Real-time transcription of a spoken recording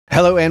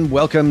Hello and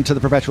welcome to the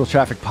Perpetual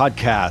Traffic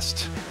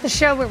podcast. The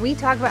show where we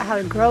talk about how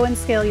to grow and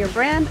scale your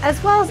brand,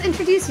 as well as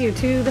introduce you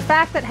to the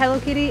fact that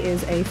Hello Kitty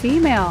is a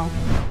female.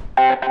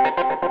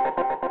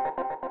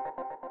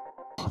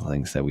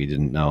 Things that we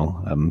didn't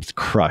know. I'm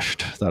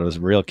crushed. Thought it was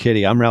a real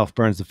kitty. I'm Ralph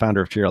Burns, the founder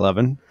of Tier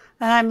 11.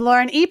 And I'm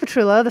Lauren E.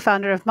 Petrullo, the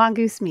founder of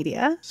Mongoose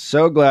Media.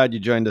 So glad you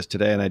joined us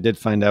today. And I did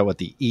find out what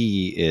the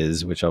E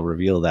is, which I'll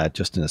reveal that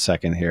just in a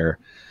second here.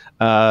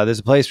 There's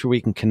a place where we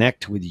can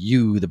connect with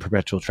you, the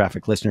Perpetual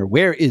Traffic listener.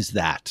 Where is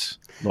that,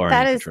 Lauren?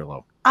 That is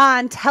Petrullo?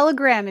 On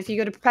Telegram. If you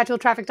go to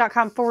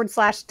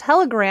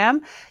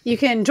perpetualtraffic.com/Telegram, you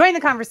can join the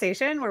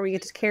conversation where we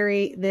get to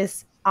carry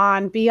this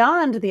on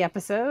beyond the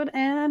episode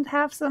and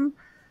have some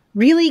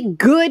really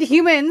good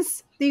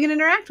humans that you can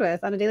interact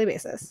with on a daily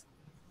basis.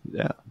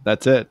 Yeah,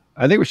 that's it.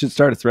 I think we should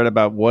start a thread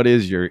about what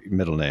is your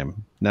middle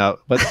name now,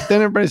 but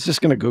then everybody's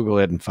just going to Google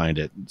it and find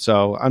it.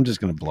 So I'm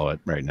just going to blow it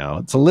right now.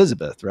 It's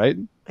Elizabeth, right?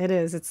 It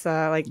is. It's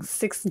like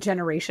sixth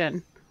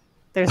generation.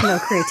 There's no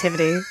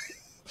creativity.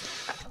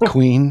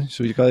 Queen.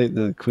 Should we call it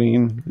the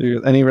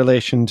Queen? Any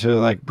relation to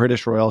like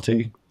British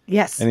royalty?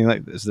 Yes. Any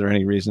like? Is there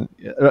any reason?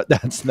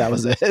 That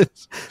was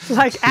it.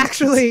 Like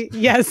actually,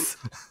 yes.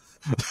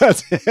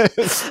 That's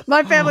it.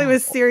 My family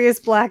was serious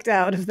blacked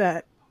out of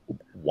that.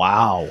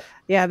 Wow.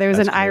 Yeah, there was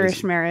That's an crazy.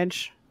 Irish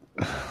marriage.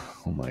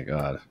 Oh my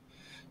God.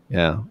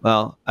 Yeah.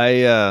 Well,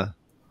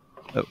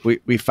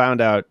 we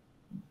found out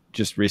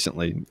just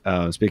recently,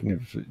 speaking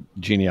of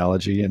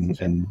genealogy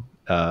and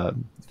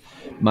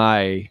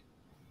my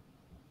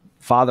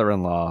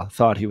father-in-law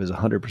thought he was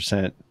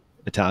 100%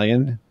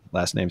 Italian,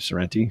 last name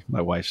Sorrenti, my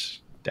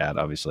wife's dad,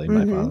 obviously,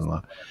 my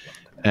father-in-law.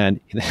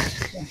 And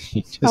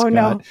he just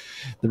got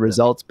the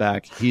results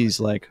back. He's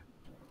like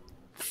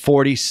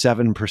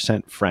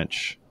 47%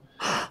 French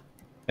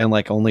and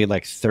like only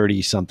like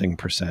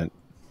 30-something%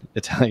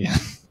 Italian.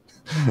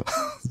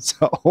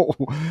 So,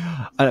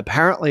 and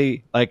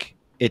apparently like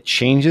it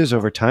changes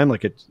over time.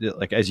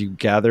 Like as you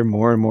gather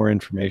more and more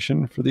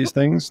information for these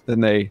things,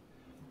 then they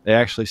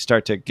actually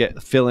start to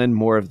fill in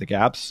more of the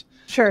gaps.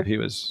 Sure. So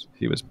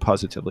he was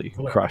positively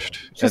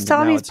crushed. Just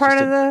tell him he's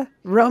part of the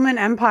Roman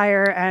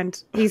Empire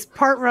and he's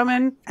part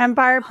Roman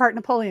Empire, part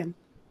Napoleon.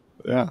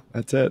 Yeah,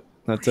 that's it.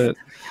 That's it.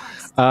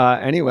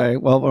 Anyway,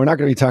 well, we're not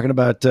going to be talking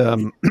about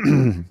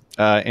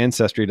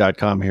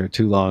Ancestry.com here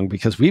too long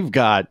because we've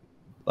got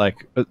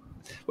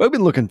we've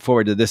been looking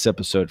forward to this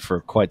episode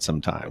for quite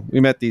some time. We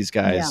met these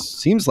guys,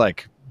 seems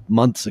like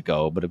months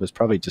ago, but it was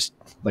probably just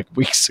like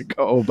weeks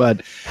ago.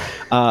 But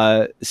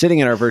sitting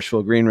in our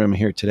virtual green room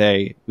here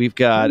today, we've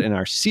got in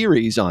our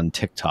series on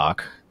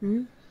TikTok,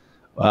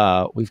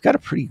 we've got a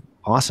pretty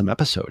awesome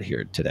episode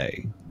here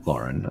today,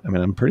 Lauren. I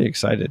mean, I'm pretty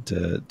excited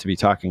to be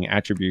talking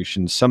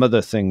attribution, some of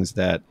the things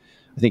that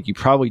I think you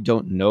probably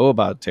don't know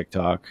about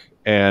TikTok.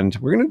 And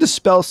we're going to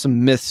dispel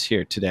some myths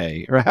here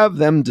today, or have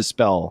them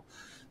dispel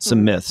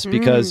some myths,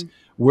 because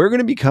we're going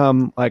to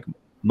become, like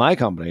my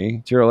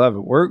company, Tier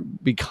 11, we're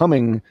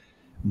becoming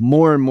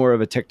more and more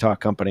of a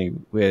TikTok company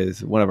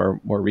with one of our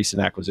more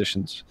recent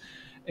acquisitions.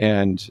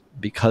 And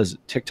because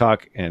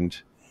TikTok and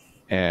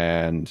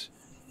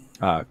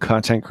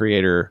content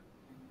creator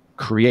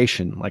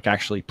creation, like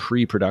actually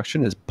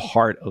pre-production, is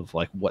part of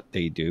like what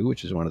they do,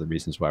 which is one of the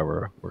reasons why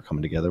we're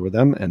coming together with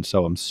them. And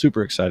so I'm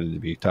super excited to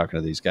be talking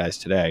to these guys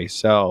today.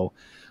 So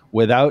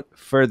without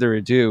further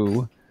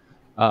ado,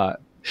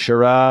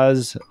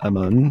 Shiraz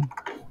Aman.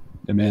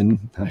 I knew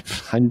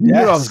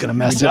I was going to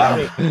mess it up.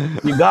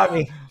 You got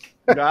me.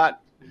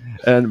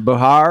 And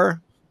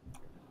Bahar.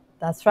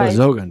 That's right.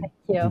 Bazogan.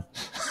 Thank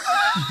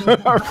you.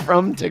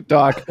 From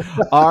TikTok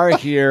are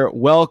here.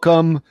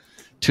 Welcome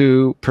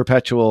to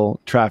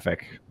Perpetual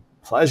Traffic.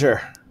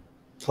 Pleasure.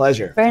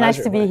 Very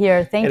nice to be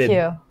here. Thank you.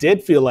 It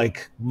did feel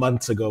like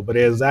months ago, but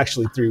it was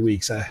actually 3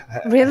 weeks.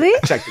 Really? I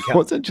checked the count.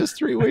 Was it just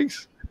 3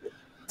 weeks?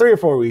 3 or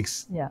 4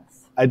 weeks. Yes.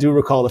 I do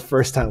recall the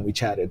first time we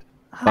chatted.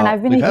 And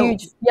I've been a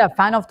huge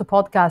fan of the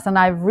podcast. And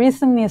I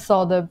recently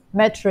saw the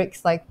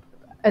metrics, like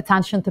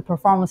attention to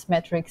performance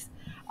metrics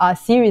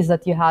series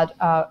that you had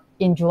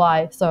in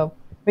July. So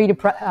really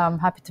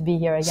happy to be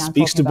here again.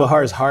 Speaks to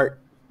Bahar's heart.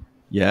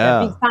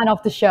 Yeah. Big fan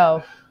of the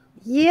show.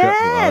 Yes.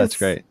 Well, that's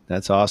great.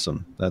 That's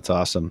awesome. That's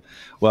awesome.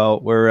 Well,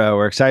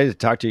 we're excited to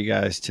talk to you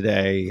guys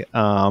today.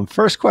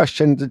 First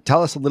question,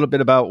 tell us a little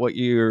bit about what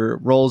your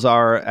roles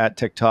are at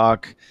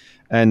TikTok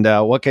and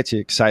what gets you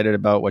excited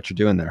about what you're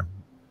doing there.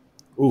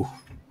 Ooh,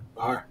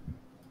 Bahar,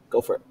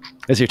 go for it.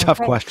 It's your tough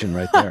question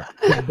right there.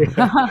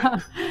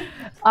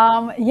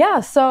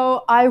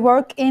 So I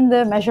work in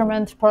the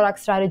measurement, product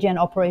strategy, and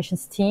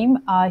operations team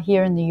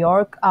here in New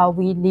York. I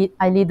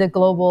lead the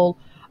global,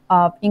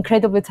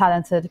 incredibly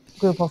talented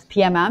group of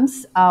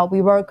PMMs.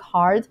 We work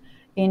hard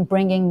in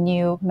bringing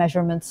new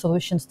measurement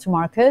solutions to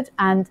market,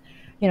 and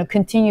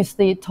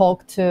continuously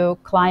talk to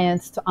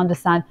clients to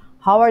understand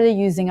how are they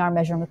using our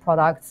measurement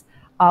products,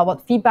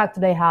 what feedback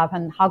do they have,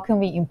 and how can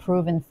we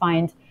improve and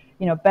find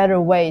better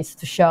ways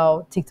to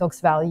show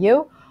TikTok's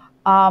value.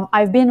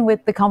 I've been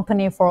with the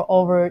company for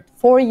over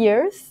 4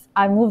 years.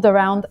 I moved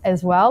around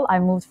as well. I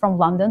moved from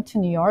London to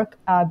New York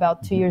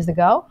about 2 years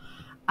ago.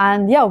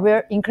 And yeah,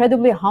 we're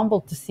incredibly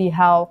humbled to see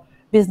how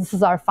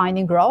businesses are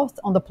finding growth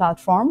on the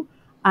platform.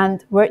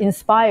 And we're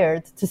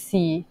inspired to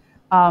see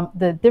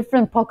the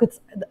different pockets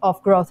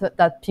of growth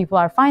that people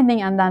are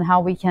finding, and then how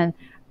we can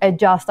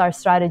adjust our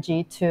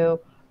strategy to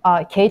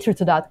cater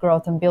to that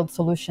growth and build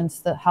solutions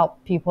to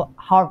help people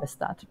harvest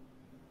that.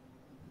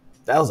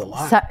 That was a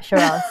lot.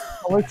 Shiraz,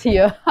 over to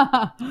you.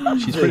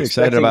 She's pretty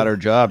excited about her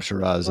job,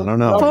 Shiraz. I don't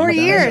know. 4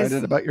 You years.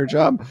 excited about your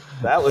job?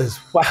 That was,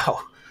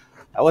 wow.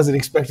 I wasn't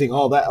expecting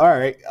all that. All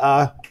right.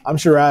 I'm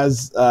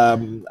Shiraz.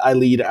 I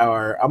lead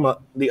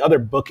the other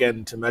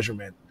bookend to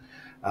measurement.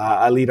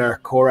 I lead our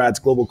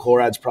global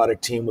core ads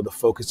product team with a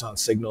focus on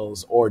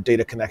signals or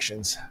data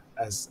connections,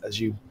 as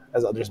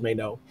others may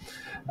know.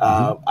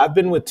 I've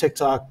been with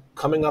TikTok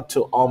coming up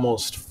to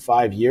almost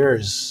 5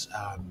 years.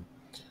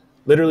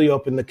 Literally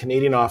opened the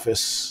Canadian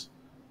office,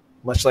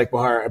 much like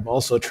Bahar. I'm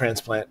also a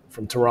transplant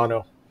from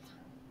Toronto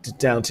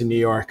down to New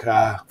York.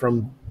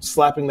 From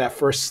slapping that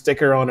first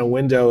sticker on a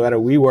window at a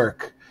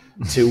WeWork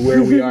to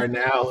where we are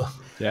now.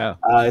 Yeah,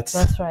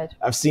 that's right.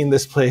 I've seen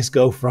this place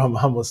go from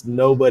almost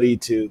nobody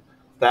to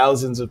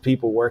thousands of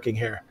people working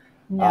here.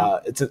 Yeah.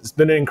 It's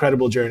been an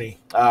incredible journey.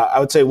 I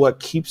would say what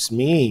keeps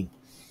me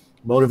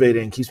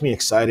motivated and keeps me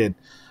excited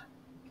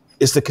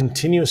is the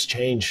continuous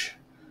change.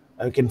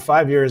 Like in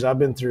 5 years, I've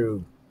been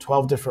through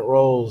 12 different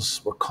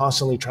roles. We're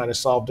constantly trying to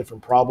solve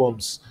different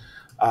problems.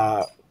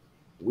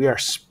 We are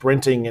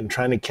sprinting and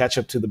trying to catch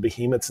up to the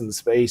behemoths in the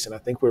space. And I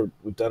think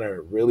we've done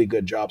a really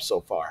good job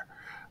so far.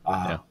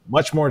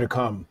 Much more to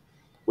come,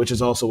 which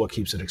is also what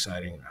keeps it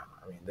exciting.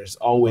 I mean, there's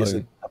always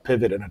a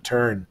pivot and a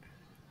turn,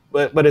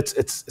 but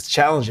it's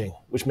challenging,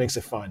 which makes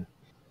it fun.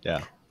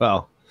 Yeah.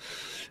 Well,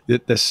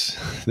 this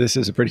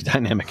is a pretty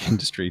dynamic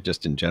industry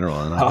just in general,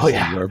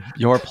 and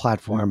your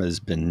platform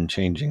has been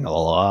changing a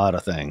lot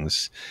of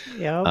things.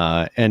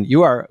 Yeah. And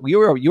you are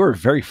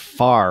very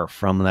far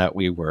from that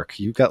WeWork.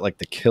 You've got like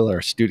the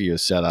killer studio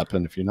set up,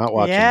 and if you're not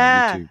watching on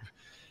YouTube,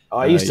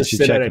 I used to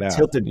sit at a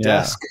tilted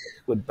desk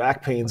with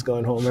back pains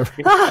going home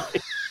every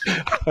night.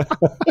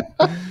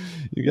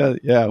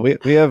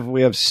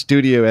 We have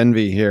studio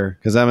envy here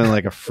because I'm in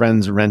like a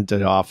friend's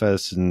rented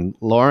office, and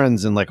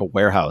Lauren's in like a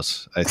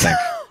warehouse, I think.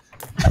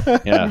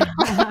 Yeah.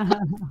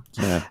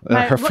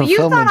 Her you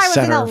thought I was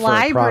in a for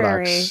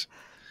library. Products.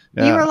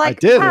 Yeah, you were like,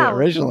 I did wow,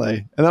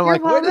 originally, and I'm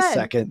like, wait a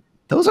second,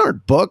 those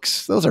aren't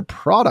books; those are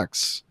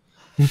products.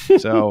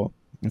 So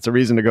it's a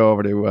reason to go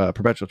over to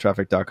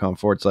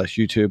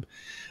perpetualtraffic.com/YouTube.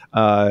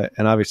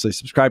 And obviously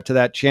subscribe to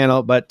that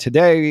channel. But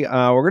today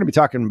we're going to be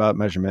talking about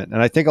measurement.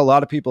 And I think a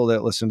lot of people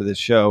that listen to this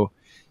show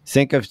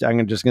think of,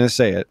 I'm just going to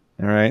say it.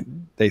 All right.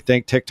 They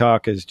think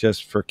TikTok is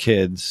just for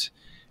kids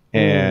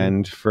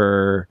and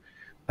for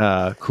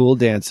cool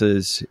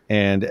dances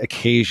and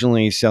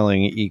occasionally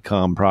selling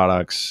e-com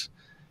products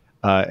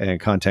and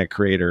content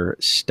creator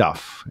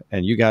stuff.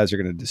 And you guys are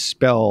going to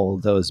dispel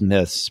those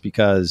myths,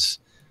 because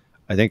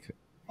I think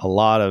a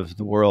lot of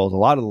the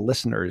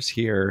listeners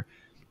here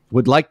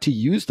would like to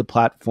use the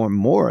platform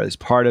more as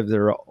part of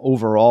their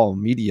overall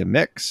media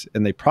mix,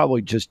 and they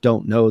probably just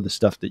don't know the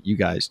stuff that you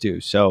guys do.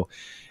 So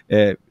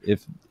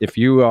if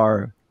you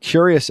are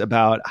curious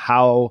about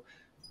how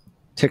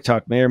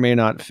TikTok may or may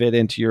not fit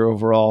into your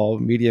overall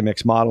media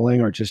mix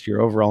modeling, or just your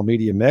overall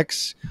media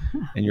mix,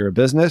 and you're a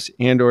business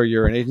and or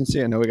you're an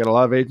agency, I know we got a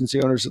lot of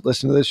agency owners that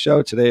listen to this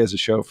show. Today is a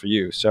show for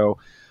you. So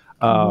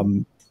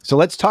so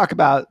let's talk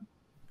about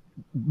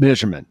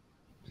measurement.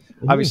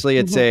 Obviously,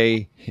 it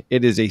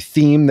is a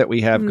theme that we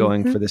have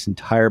going for this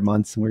entire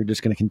month, and we're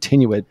just going to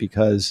continue it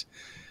because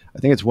I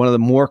think it's one of the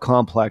more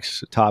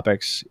complex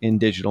topics in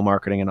digital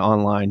marketing and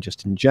online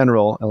just in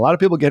general. And a lot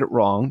of people get it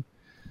wrong.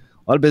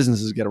 A lot of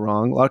businesses get it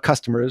wrong. A lot of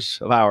customers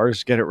of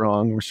ours get it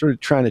wrong. We're sort of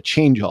trying to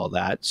change all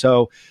that.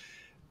 So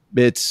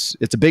it's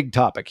a big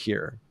topic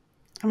here.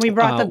 And we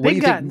brought the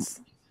big guns.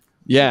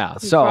 Yeah.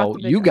 So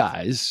you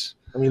guys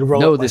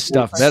know this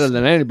stuff better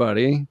than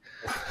anybody.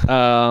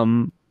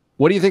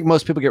 What do you think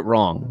most people get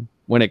wrong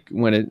when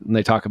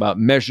they talk about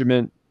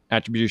measurement,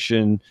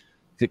 attribution,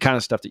 the kind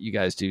of stuff that you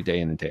guys do day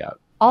in and day out?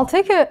 I'll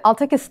take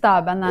a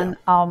stab, and then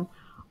I'll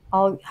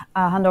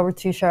hand over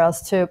to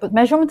Shiraz too. But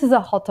measurement is a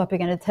hot topic,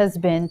 and it has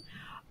been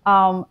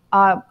from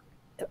our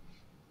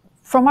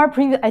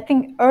previous. I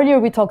think earlier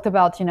we talked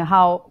about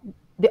how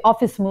the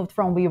office moved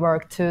from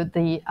WeWork to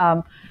the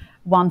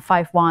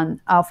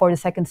 151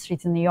 42nd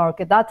Street in New York.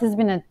 That has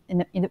been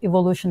an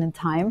evolution in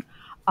time.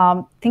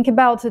 Think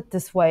about it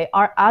this way.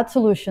 Our ad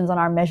solutions and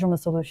our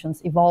measurement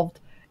solutions evolved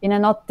in a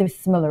not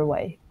dissimilar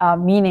way,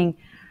 meaning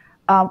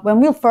when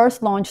we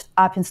first launched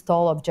App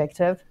Install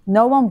Objective,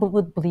 no one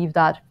would believe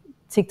that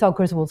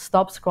TikTokers will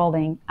stop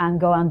scrolling and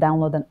go and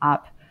download an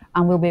app,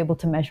 and we'll be able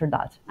to measure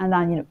that. And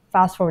then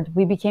fast forward,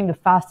 we became the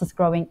fastest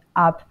growing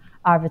app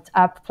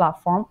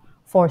platform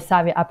for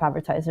savvy app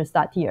advertisers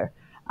that year.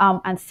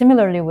 And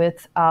similarly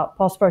with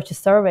post-purchase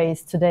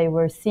surveys today,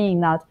 we're seeing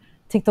that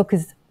TikTok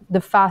is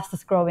the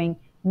fastest growing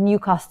new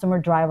customer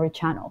driver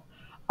channel.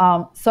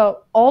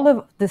 So all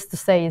of this to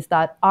say is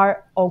that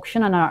our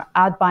auction and our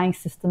ad buying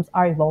systems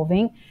are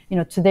evolving.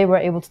 Today we're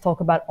able to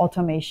talk about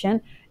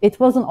automation. It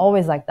wasn't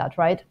always like that,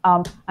 right?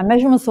 And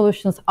measurement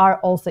solutions are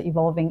also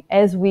evolving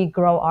as we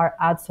grow our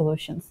ad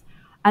solutions.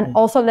 And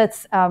also,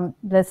 let's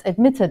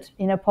admit it,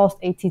 in a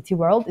post-ATT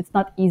world, it's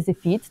not easy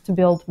feat to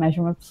build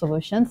measurement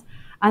solutions.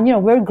 And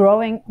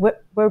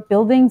we're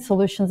building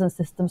solutions and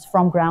systems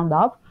from ground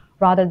up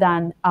rather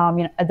than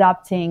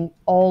adapting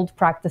old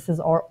practices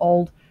or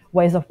old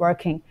ways of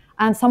working.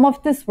 And some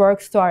of this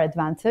works to our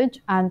advantage,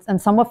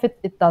 and some of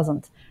it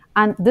doesn't.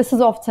 And this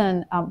is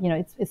often,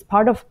 it's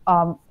part of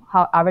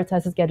how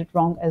advertisers get it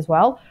wrong as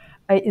well,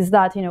 is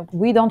that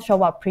we don't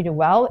show up pretty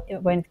well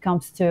when it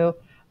comes to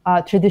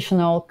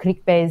traditional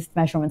click-based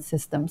measurement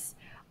systems.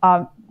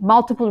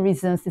 Multiple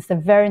reasons. It's a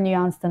very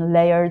nuanced and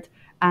layered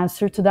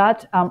answer to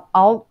that.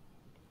 I'll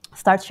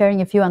start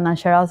sharing a few, and then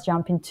Cheryl's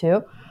jump in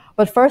too.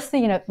 But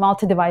firstly,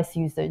 multi-device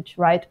usage,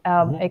 right?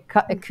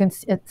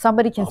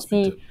 Somebody can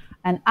see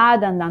an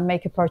ad and then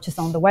make a purchase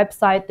on the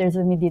website. There's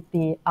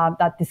immediately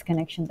that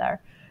disconnection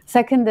there.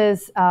 Second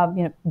is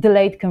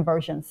delayed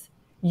conversions.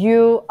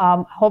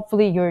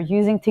 Hopefully you're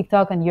using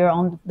TikTok and you're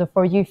on the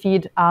For You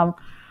feed.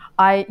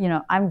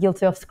 I'm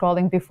guilty of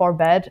scrolling before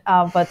bed,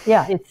 but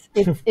yeah,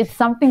 it's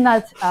something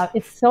that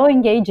it's so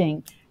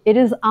engaging.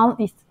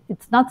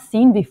 It's not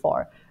seen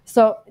before.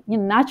 So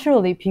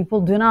naturally,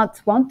 people do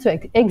not want to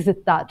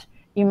exit that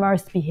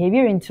immersed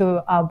behavior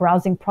into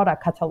browsing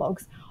product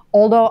catalogs.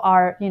 Although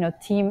our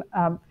team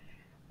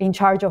in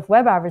charge of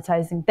web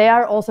advertising, they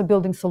are also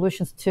building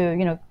solutions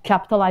to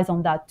capitalize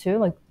on that too,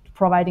 like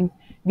providing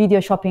video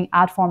shopping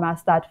ad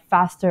formats that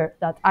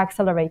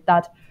accelerate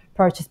that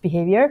purchase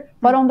behavior.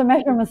 But on the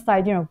measurement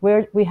side,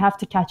 we have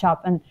to catch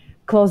up and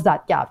close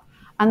that gap.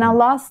 And now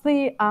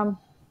lastly,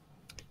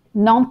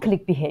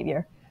 non-click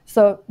behavior.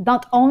 So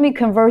not only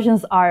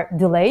conversions are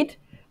delayed,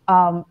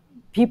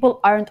 people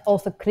aren't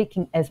also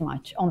clicking as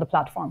much on the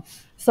platform.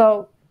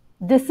 So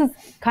this is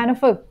kind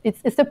of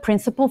it's a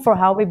principle for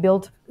how we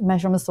build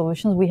measurement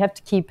solutions. We have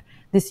to keep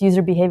this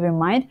user behavior in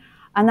mind.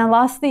 And then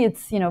lastly,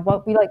 it's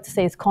what we like to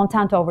say is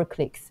content over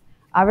clicks.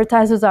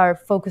 Advertisers are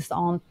focused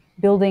on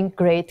building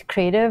great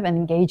creative and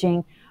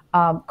engaging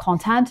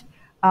content.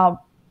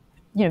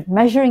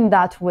 Measuring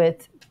that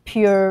with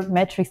pure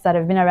metrics that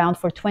have been around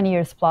for 20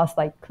 years plus,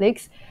 like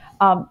clicks,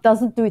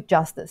 doesn't do it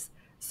justice.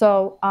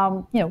 So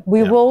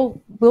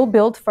we'll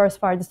build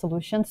first-party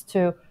solutions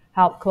to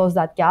help close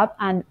that gap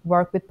and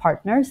work with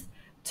partners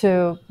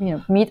to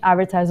meet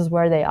advertisers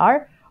where they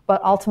are.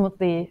 But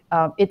ultimately,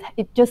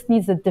 it just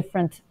needs a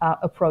different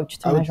approach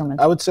to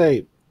measurement. I would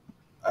say,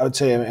 I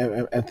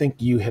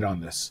think you hit on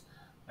this.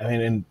 I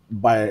mean, and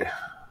by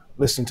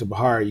listening to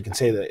Bahar, you can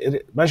say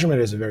that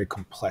measurement is a very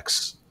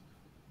complex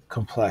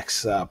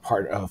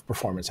part of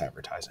performance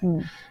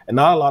advertising, and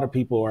not a lot of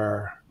people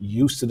are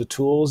used to the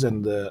tools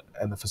and the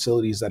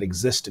facilities that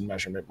exist in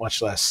measurement,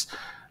 much less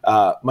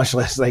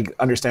like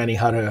understanding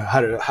how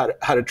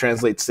to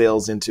translate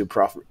sales into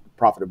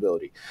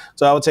profitability.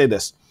 So I would say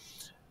this: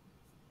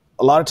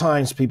 a lot of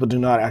times people do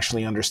not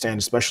actually understand,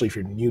 especially if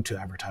you're new to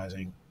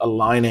advertising,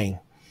 aligning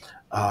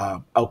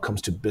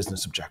outcomes to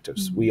business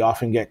objectives. We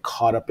often get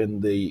caught up in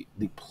the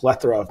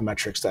plethora of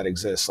metrics that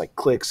exist, like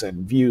clicks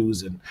and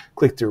views and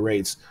click-through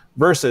rates,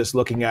 versus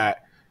looking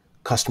at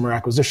customer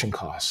acquisition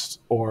costs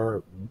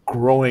or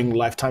growing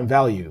lifetime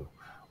value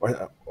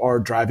or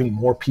driving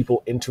more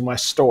people into my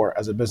store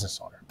as a business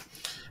owner.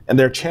 And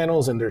there are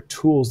channels and there are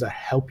tools that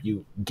help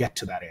you get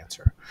to that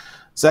answer.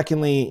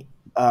 Secondly,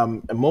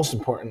 and most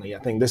importantly, I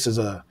think this is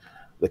the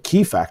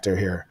key factor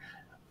here.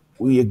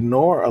 A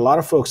lot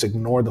of folks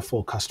ignore the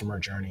full customer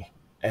journey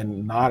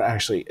and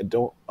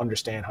don't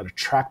understand how to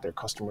track their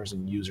customers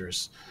and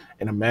users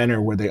in a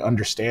manner where they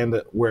understand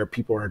where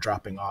people are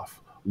dropping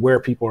off, where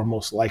people are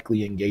most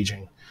likely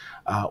engaging,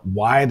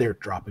 why they're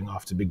dropping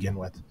off to begin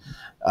with.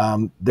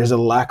 There's a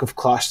lack of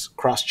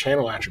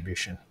cross-channel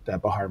attribution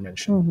that Bahar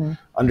mentioned.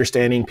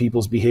 Understanding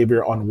people's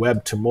behavior on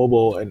web to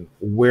mobile and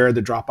where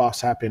the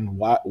drop-offs happen,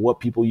 what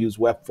people use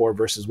web for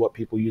versus what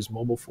people use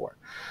mobile for.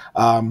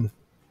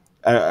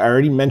 I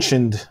already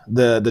mentioned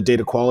the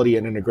data quality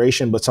and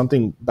integration, but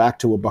something back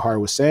to what Bahar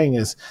was saying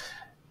is,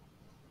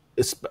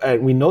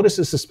 we notice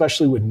this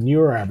especially with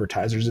newer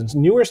advertisers and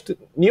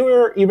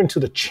newer even to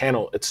the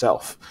channel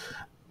itself,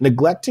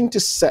 neglecting to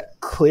set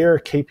clear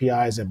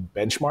KPIs and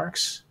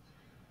benchmarks.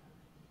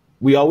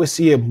 We always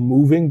see a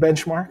moving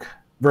benchmark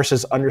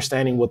versus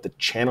understanding what the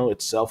channel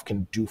itself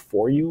can do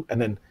for you, and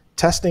then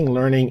testing,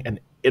 learning, and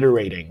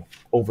iterating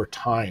over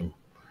time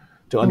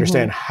to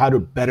understand how to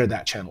better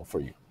that channel for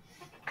you.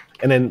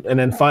 And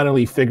then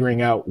finally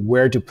figuring out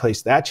where to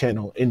place that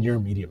channel in your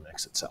media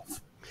mix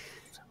itself.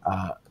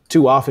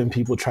 Too often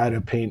people try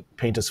to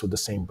paint us with the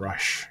same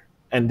brush,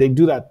 and they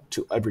do that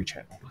to every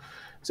channel.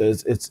 So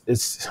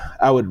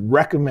I would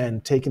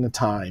recommend taking the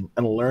time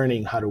and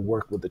learning how to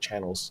work with the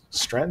channel's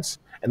strengths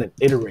and then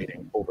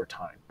iterating over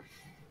time,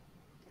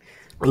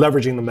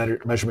 leveraging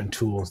the measurement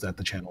tools that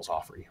the channels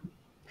offer you.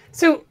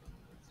 So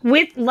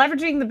with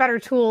leveraging the better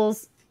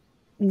tools,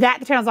 that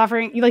the channel's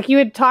offering, like you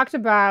had talked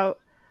about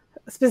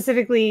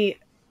specifically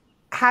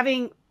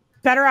having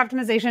better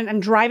optimization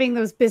and driving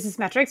those business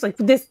metrics. Like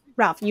this,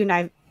 Ralph, you and I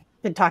have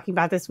been talking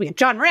about this. We had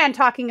John Rand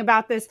talking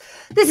about this.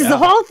 This is the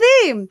whole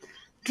theme.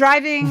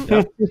 Driving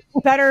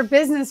better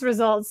business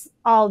results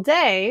all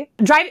day.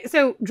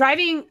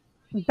 Driving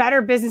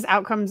better business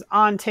outcomes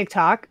on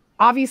TikTok.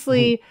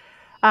 Obviously,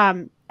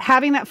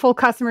 having that full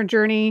customer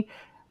journey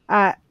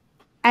and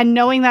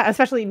knowing that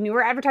especially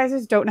newer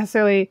advertisers don't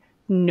necessarily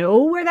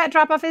know where that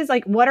drop off is.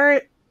 Like, what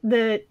are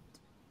the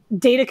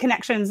data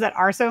connections that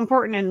are so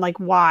important, and like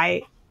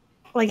why?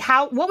 Like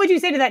what would you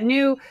say to that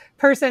new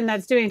person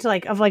that's doing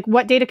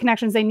what data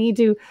connections they need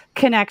to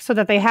connect so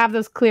that they have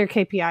those clear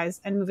KPIs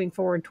and moving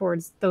forward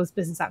towards those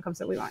business outcomes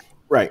that we want?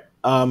 Right.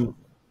 I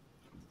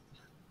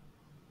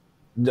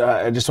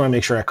just want to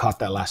make sure I caught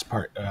that last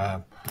part.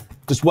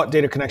 Just what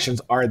data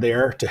connections are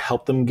there to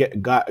help them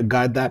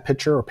guide that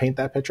picture or paint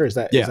that picture? Is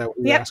that what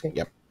you're asking?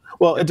 Yep.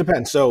 Well, it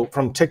depends. So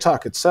from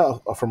TikTok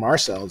itself, or from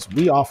ourselves,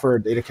 we offer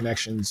data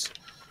connections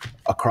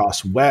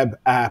across web,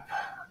 app,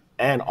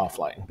 and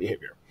offline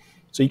behavior.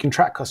 So you can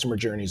track customer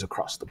journeys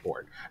across the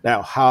board.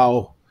 Now,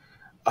 how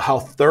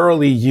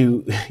thoroughly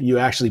you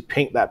actually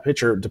paint that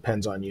picture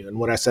depends on you. And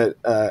what I said,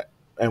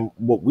 and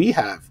what we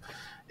have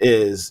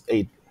is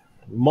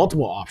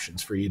multiple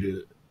options for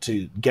you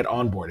to get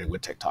onboarded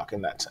with TikTok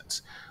in that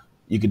sense.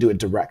 You could do it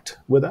direct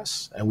with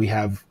us, and we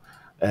have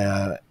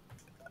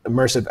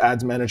immersive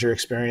ads manager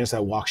experience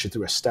that walks you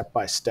through a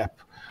step-by-step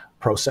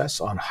process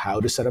on how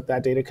to set up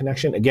that data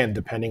connection. Again,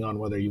 depending on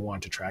whether you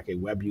want to track a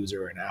web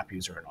user, an app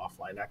user, an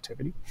offline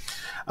activity.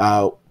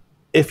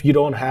 If you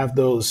don't have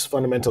those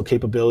fundamental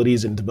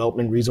capabilities and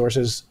development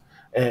resources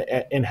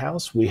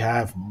in-house, we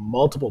have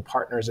multiple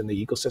partners in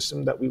the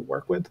ecosystem that we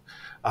work with.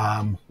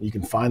 You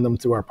can find them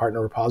through our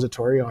partner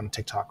repository on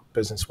TikTok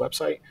business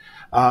website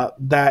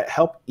that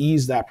help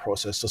ease that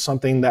process. So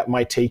something that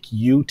might take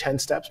you 10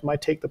 steps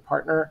might take the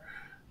partner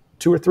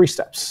 2 or 3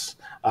 steps.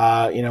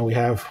 We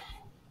have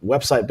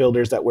website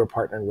builders that we're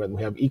partnered with.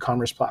 We have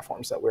e-commerce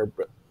platforms that we're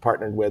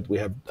partnered with. We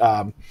have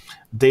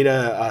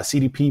data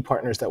CDP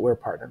partners that we're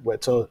partnered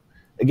with. So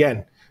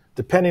again,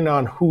 depending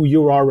on who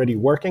you're already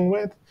working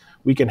with,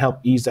 we can help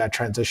ease that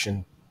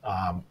transition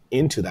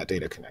into that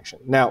data connection.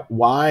 Now,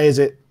 why is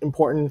it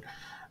important?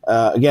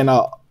 Again,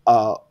 I'll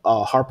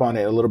harp on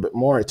it a little bit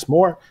more.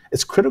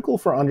 It's critical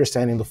for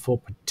understanding the full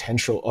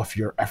potential of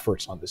your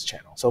efforts on this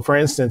channel. So for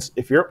instance,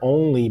 if you're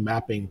only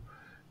mapping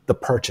the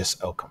purchase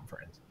outcome,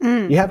 for instance,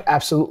 you have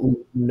absolutely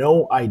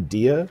no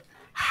idea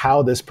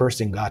how this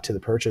person got to the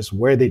purchase,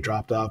 where they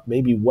dropped off,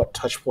 maybe what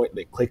touch point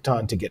they clicked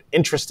on to get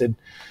interested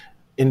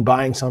in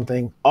buying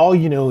something. All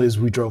you know is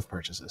we drove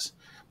purchases,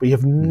 but you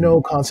have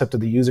no concept of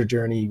the user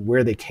journey,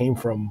 where they came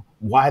from,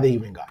 why they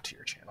even got to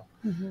your channel.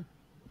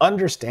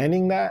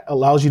 Understanding that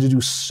allows you to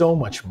do so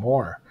much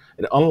more.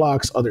 It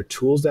unlocks other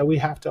tools that we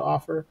have to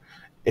offer.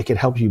 It can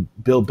help you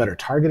build better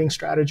targeting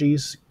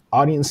strategies,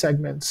 audience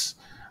segments.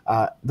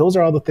 Those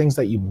are all the things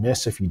that you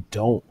miss if you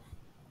don't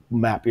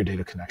map your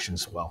data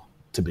connections well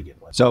to begin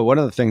with. So one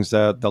of the things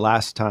that the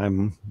last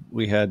time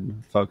we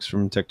had folks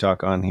from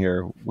TikTok on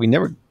here, we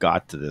never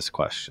got to this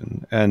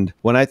question. And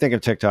when I think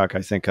of TikTok,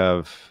 I think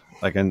of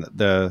like in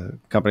the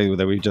company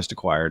that we just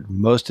acquired,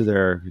 most of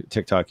their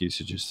TikTok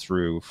usage is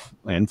through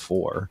and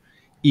for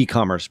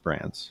e-commerce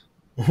brands.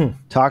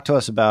 Talk to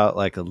us about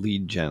like a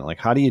lead gen. Like,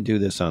 how do you do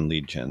this on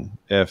lead gen?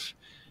 If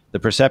the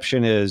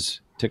perception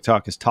is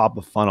TikTok is top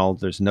of funnel,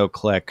 there's no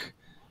click,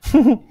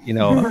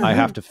 I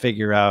have to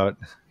figure out,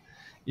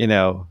 in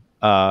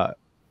a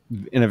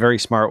very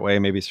smart way,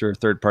 maybe through a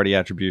third-party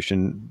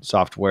attribution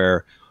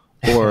software,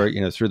 or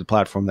through the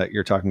platform that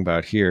you're talking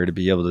about here, to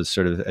be able to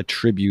sort of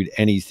attribute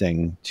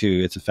anything to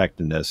its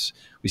effectiveness.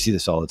 We see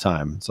this all the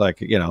time. It's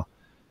like,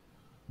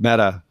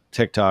 Meta,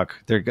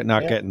 TikTok, they're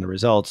not getting the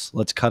results.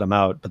 Let's cut them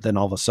out. But then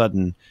all of a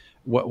sudden,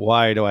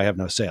 why do I have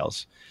no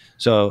sales?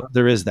 So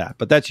there is that.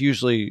 But that's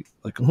usually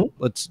like,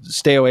 let's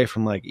stay away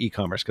from like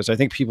e-commerce, because I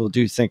think people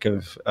do think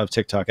of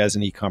TikTok as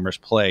an e-commerce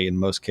play in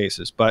most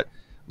cases. But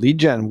lead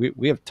gen,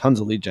 we have tons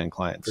of lead gen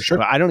clients. For sure.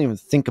 But I don't even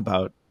think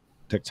about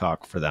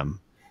TikTok for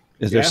them.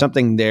 Is there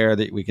something there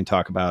that we can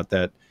talk about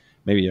that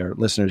maybe our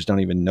listeners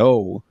don't even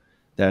know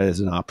that is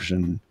an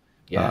option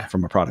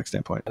from a product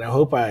standpoint? And I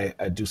hope I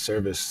do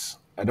service.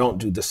 I don't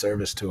do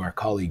disservice to our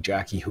colleague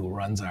Jackie, who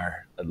runs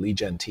our lead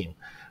gen team.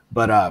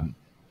 But I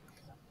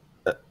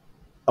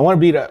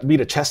want to beat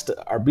our chest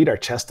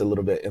a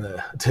little bit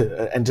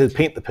to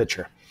paint the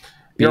picture.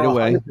 Beat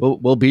away.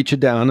 We'll beat you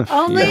down if you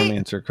don't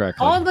answer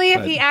correctly. Only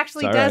if he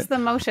actually does the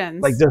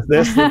motions. Like just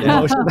this. The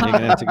motion. You're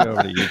gonna have to go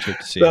over to YouTube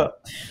to see it.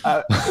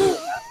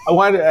 I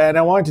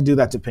wanted to do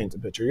that to paint the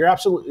picture. You're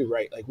absolutely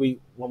right. Like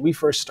when we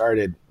first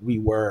started, we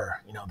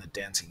were the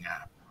dancing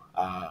app,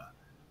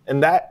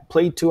 and that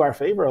played to our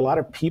favor. A lot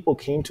of people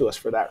came to us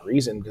for that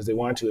reason, because they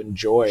wanted to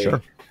enjoy,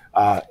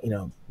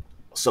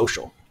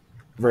 social,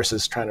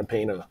 versus trying to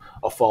paint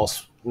a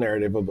false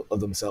narrative of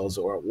themselves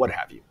or what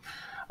have you.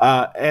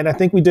 And I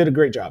think we did a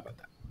great job at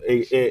that.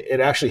 It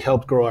actually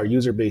helped grow our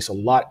user base a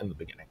lot in the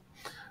beginning.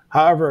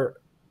 However,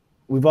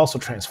 we've also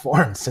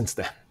transformed since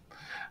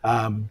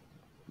then.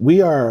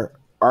 We are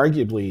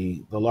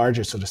arguably the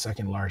largest or the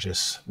second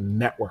largest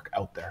network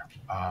out there,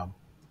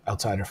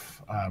 outside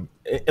of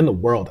in the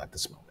world at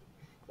this moment.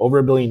 Over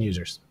 1 billion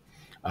users.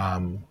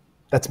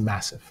 That's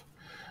massive.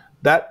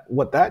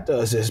 What that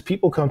does is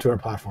people come to our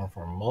platform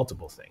for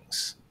multiple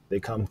things. They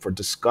come for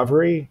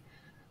discovery,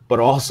 but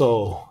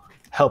also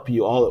help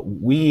you all.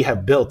 We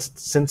have built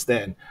since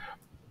then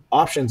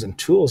options and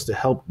tools to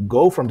help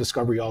go from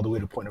discovery all the way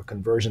to point of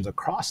conversions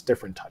across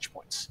different touch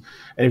points.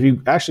 And if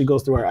you actually go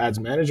through our ads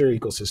manager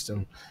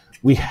ecosystem,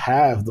 we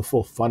have the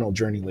full funnel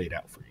journey laid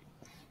out for you.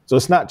 So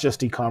it's not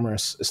just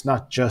e-commerce, it's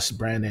not just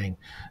branding,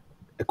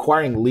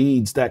 acquiring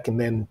leads that can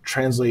then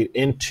translate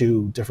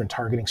into different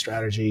targeting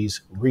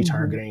strategies,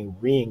 retargeting,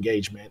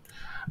 re-engagement.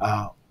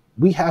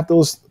 We have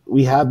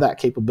that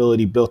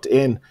capability built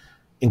in,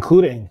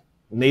 including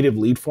native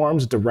lead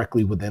forms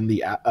directly within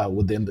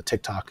the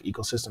TikTok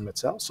ecosystem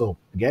itself. So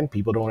again,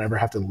 people don't ever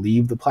have to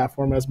leave the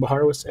platform, as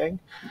Bahar was saying.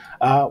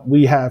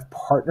 We have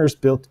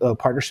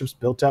partnerships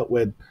built out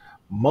with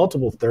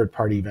multiple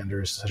third-party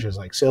vendors, such as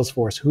like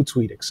Salesforce,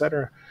 Hootsuite, et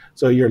cetera.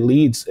 So your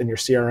leads and your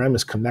CRM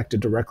is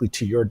connected directly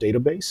to your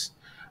database.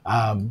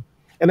 And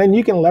then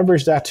you can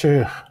leverage that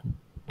to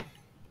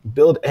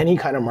build any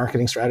kind of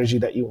marketing strategy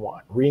that you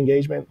want,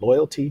 re-engagement,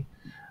 loyalty.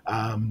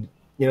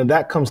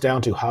 That comes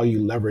down to how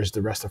you leverage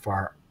the rest of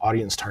our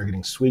audience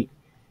targeting suite,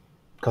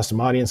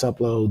 custom audience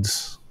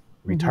uploads,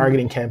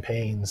 retargeting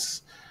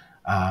campaigns,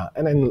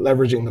 and then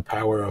leveraging the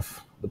power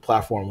of the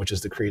platform, which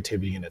is the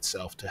creativity in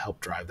itself, to help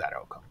drive that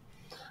outcome.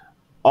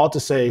 All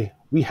to say,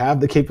 we have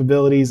the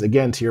capabilities.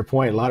 Again, to your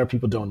point, a lot of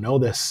people don't know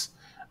this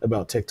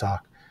about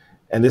TikTok.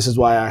 And this is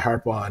why I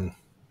harp on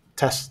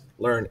test,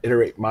 learn,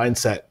 iterate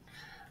mindset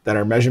that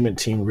our measurement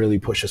team really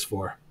pushes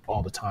for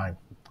all the time.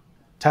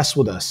 Test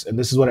with us. And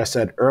this is what I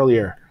said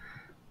earlier,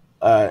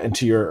 and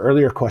to your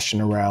earlier question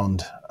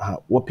around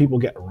what people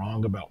get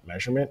wrong about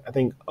measurement. I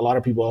think a lot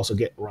of people also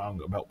get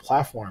wrong about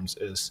platforms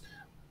is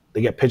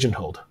they get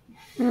pigeonholed,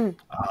 and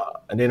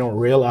they don't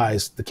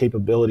realize the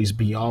capabilities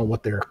beyond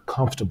what they're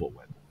comfortable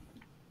with.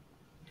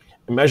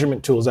 And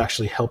measurement tools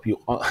actually help you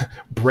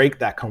break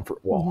that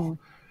comfort wall,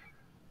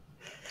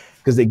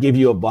 because they give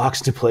you a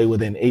box to play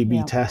within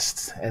A/B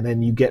tests, and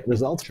then you get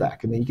results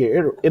back, and then you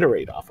can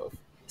iterate off of.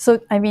 So,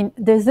 I mean,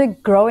 there's a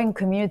growing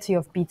community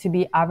of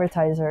B2B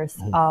advertisers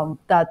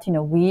that,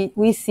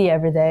 we see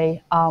every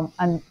day.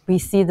 And we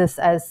see this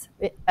as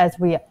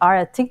we are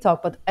at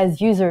TikTok, but as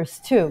users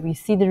too. We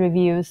see the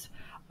reviews.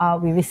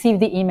 We receive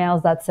the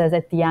emails that says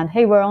at the end,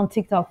 hey, we're on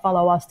TikTok,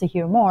 follow us to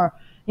hear more.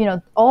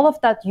 All of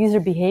that user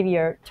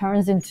behavior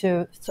turns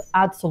into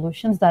ad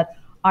solutions that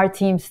our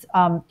teams,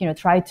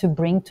 try to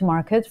bring to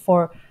market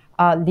for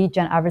lead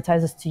gen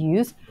advertisers to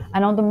use.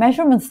 And on the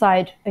measurement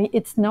side,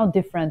 it's no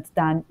different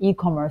than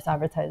e-commerce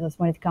advertisers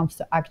when it comes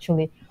to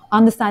actually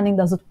understanding,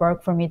 does it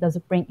work for me? Does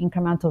it bring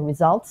incremental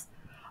results?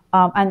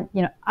 And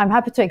I'm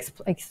happy to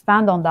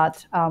expand on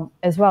that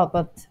as well.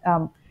 But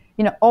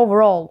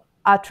overall,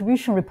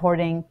 attribution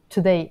reporting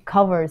today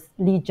covers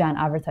lead gen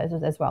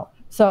advertisers as well.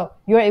 So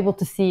you're able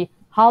to see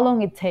how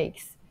long it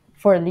takes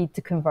for a lead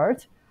to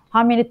convert,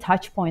 how many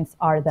touch points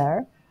are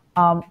there.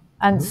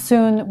 And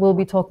soon we'll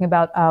be talking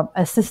about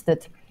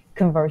assisted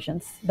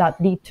conversions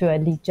that lead to a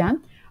lead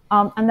gen.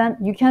 And then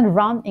you can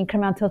run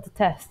incremental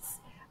tests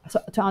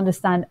to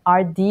understand,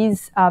 are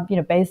these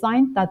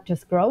baseline that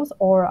just grows,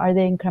 or are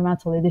they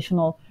incremental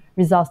additional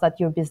results that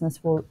your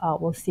business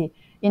will see,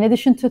 in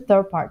addition to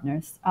third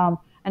partners.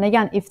 And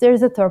again, if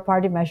there's a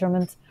third-party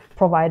measurement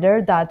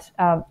provider that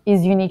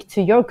is unique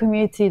to your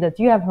community that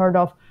you have heard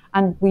of,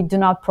 and we do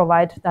not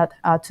provide that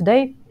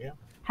today,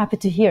 happy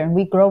to hear. And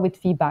we grow with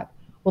feedback.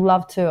 We'd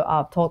love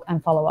to talk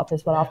and follow up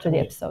as well after the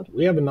episode.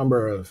 We have a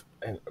number of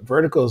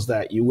verticals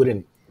that you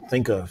wouldn't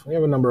think of. We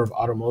have a number of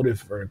automotive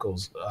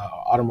verticals,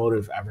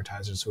 automotive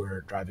advertisers who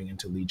are driving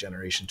into lead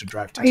generation to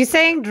drive testing. Are you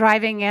saying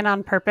driving in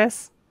on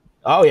purpose?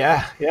 Oh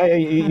yeah.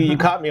 You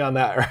caught me on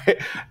that,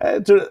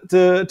 right?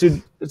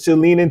 To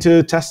lean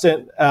into test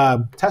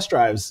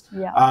drives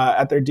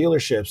at their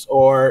dealerships,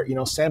 or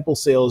sample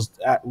sales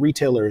at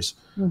retailers.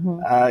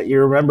 You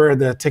remember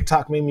the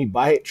TikTok made me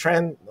buy it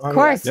trend? Of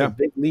course, it's a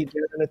big lead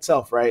in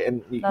itself, right?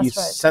 And you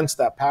sense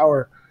that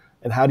power.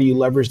 And how do you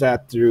leverage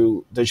that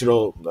through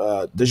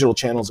digital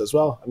channels as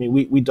well? I mean,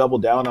 we double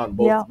down on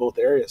both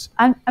areas.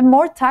 And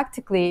more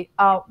tactically,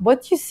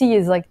 what you see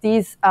is like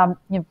these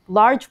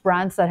large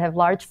brands that have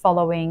large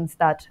followings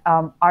that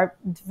are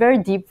very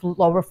deep,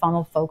 lower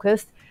funnel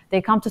focused.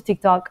 They come to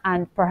TikTok,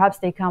 and perhaps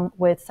they come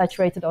with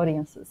saturated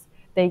audiences.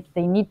 They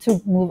need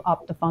to move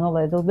up the funnel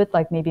a little bit,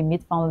 like maybe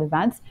mid-funnel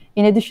events,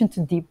 in addition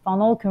to deep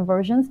funnel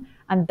conversions.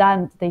 And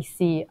then they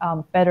see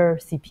better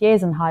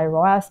CPAs and higher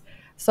ROAS.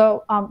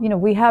 So,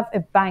 we have a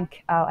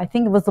bank, I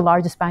think it was the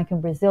largest bank in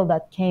Brazil,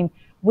 that came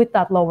with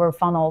that lower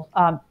funnel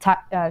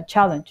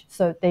challenge.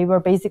 So they were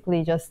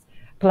basically just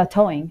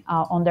plateauing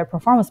on their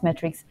performance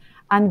metrics,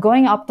 and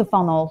going up the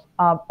funnel,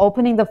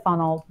 opening the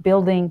funnel,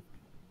 building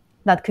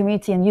that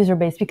community and user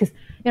base, because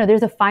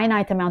there's a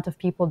finite amount of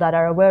people that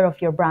are aware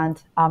of your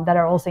brand, that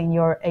are also in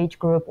your age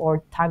group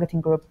or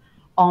targeting group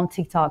on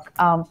TikTok.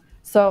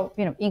 So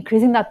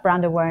increasing that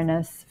brand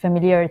awareness,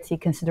 familiarity,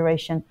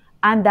 consideration,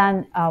 and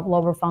then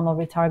lower funnel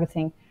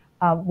retargeting,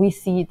 we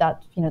see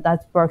that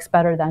that works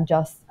better than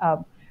just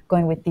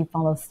going with deep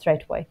funnels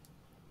straight away.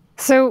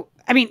 So,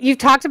 I mean, you've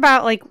talked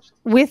about like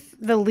with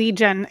the lead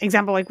gen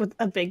example, like with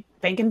a big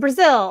bank in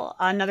Brazil,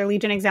 another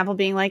lead gen example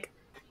being like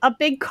a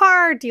big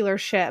car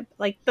dealership.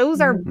 Like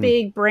those are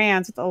big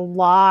brands with a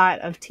lot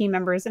of team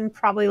members and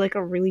probably like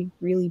a really,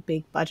 really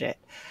big budget.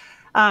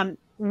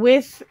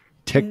 With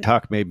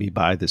TikTok made me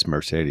buy this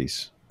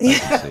Mercedes.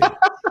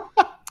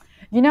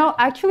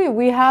 Actually,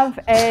 we have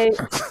a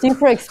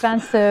super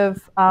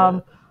expensive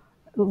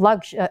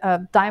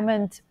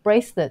diamond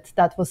bracelet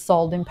that was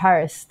sold in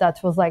Paris. That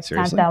was like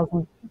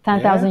 10,000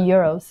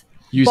 euros.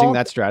 Using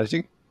that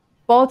strategy?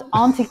 Both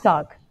on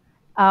TikTok.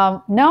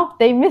 No,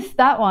 they missed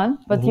that one,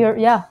 but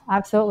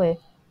absolutely.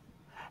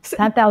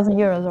 10,000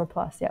 euros or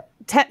plus, yeah.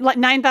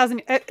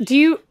 9,000. Do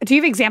you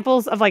have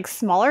examples of like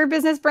smaller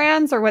business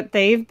brands or what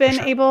they've been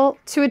able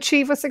to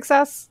achieve with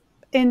success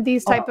in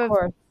these type of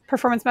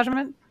performance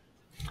measurement?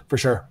 For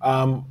sure.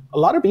 A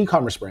lot of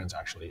e-commerce brands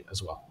actually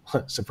as well,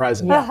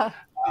 surprisingly.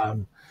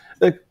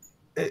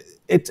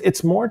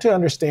 It's more to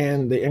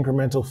understand the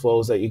incremental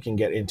flows that you can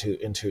get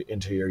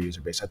into your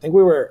user base. I think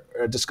we were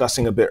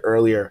discussing a bit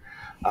earlier,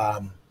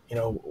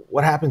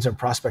 what happens when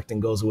prospecting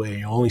goes away and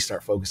you only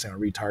start focusing on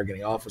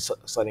retargeting, all of a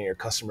sudden your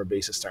customer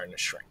base is starting to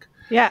shrink.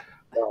 Yeah.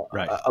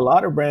 Right. A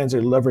lot of brands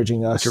are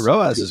leveraging us. But your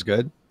ROAS is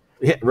good.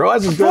 Yeah,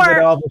 ROAS is good.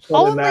 For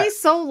only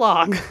so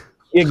long.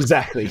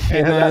 Exactly.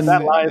 And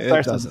that line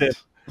starts to dip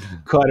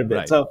quite a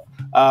bit. Right.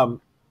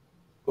 So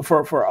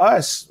for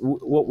us,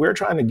 what we're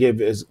trying to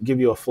give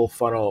you a full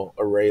funnel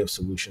array of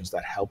solutions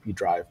that help you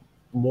drive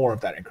more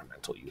of that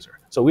incremental user.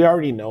 So we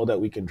already know that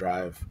we can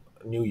drive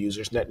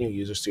net new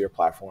users to your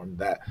platform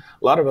that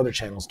a lot of other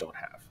channels don't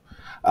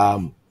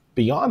have.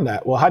 Beyond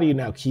that, well, how do you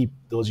now keep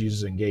those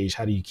users engaged?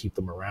 How do you keep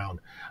them around?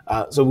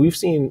 So we've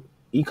seen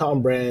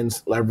e-com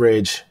brands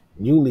leverage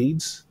new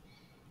leads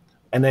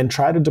and then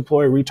try to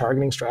deploy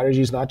retargeting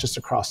strategies, not just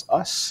across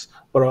us,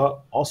 but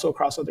also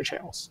across other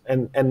channels.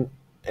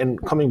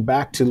 And coming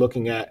back to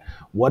looking at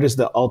what is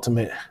the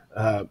ultimate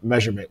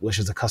measurement, which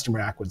is the customer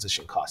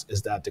acquisition cost.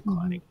 Is that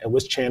declining? And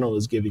which channel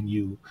is giving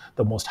you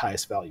the most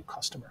highest value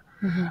customer?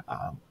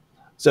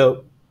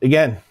 So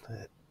again,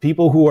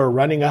 people who are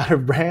running out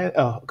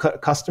of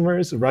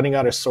customers, running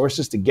out of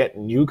sources to get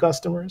new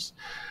customers,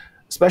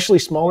 especially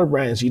smaller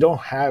brands, you don't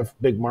have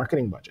big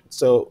marketing budgets.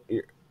 So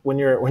when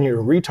you're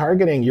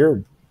retargeting,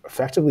 you're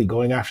effectively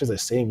going after the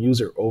same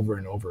user over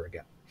and over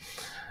again.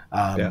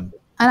 And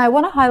I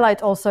want to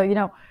highlight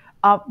also,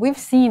 we've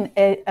seen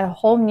a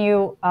whole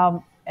new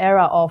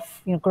era of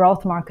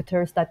growth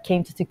marketers that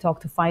came to TikTok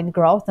to find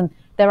growth, and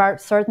there are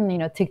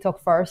certain TikTok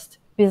first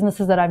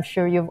businesses that I'm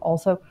sure you've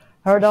also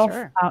heard of.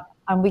 Sure.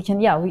 And we can,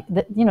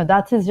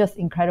 that is just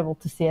incredible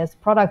to see. As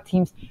product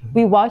teams,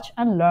 we watch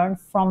and learn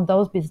from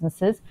those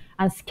businesses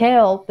and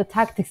scale the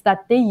tactics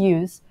that they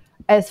use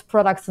as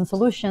products and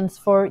solutions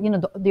for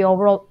the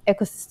overall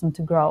ecosystem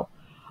to grow.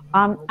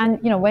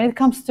 And when it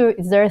comes to,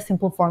 is there a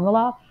simple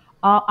formula?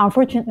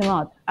 Unfortunately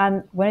not.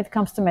 And when it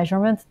comes to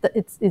measurements,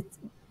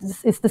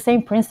 it's the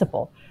same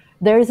principle.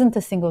 There isn't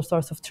a single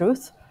source of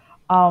truth.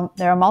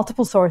 There are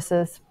multiple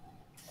sources,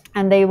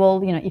 and they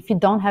will, if you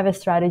don't have a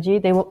strategy,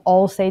 they will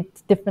all say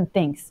different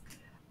things.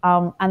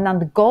 And then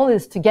the goal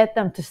is to get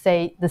them to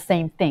say the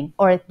same thing,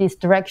 or at least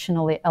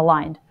directionally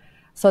aligned,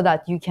 so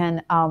that you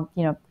can,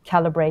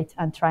 calibrate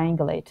and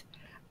triangulate.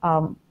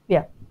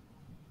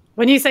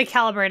 When you say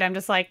calibrate, I'm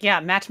just like,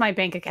 match my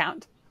bank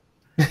account.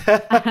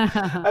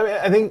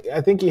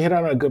 I think you hit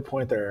on a good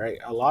point there, right?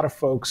 A lot of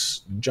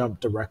folks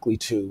jump directly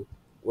to,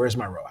 where's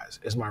my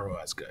ROAS? Is my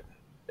ROAS good?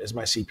 Is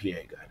my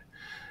CPA good?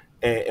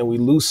 And we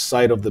lose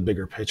sight of the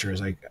bigger picture.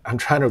 It's like, I'm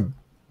trying to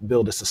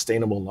build a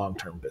sustainable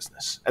long-term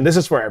business. And this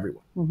is for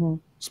everyone.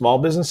 Small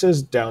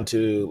businesses down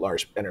to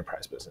large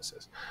enterprise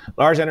businesses.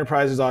 Large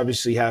enterprises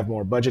obviously have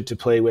more budget to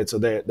play with, so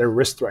their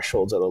risk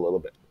thresholds are a little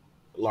bit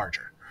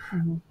larger,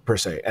 per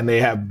se, and they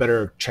have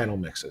better channel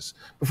mixes.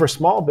 But for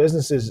small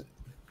businesses,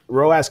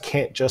 ROAS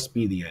can't just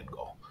be the end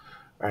goal,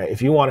 right?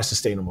 If you want a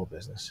sustainable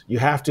business, you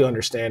have to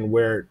understand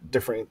where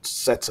different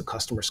sets of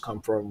customers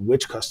come from,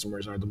 which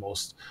customers are the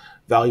most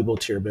valuable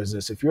to your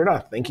business. If you're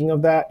not thinking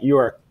of that,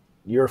 you're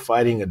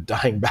fighting a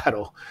dying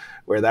battle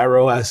where that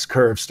ROAS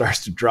curve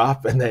starts to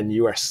drop, and then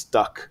you are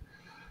stuck.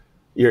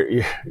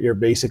 You're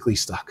basically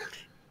stuck.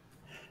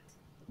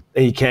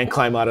 And you can't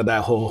climb out of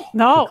that hole.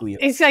 No,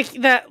 it's like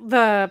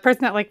the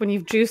person that, like, when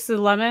you've juiced the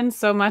lemon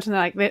so much and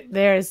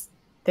they're like,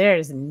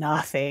 there's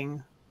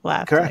nothing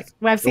left. Correct.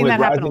 Like, I've seen that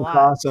happen a lot.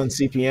 Costs on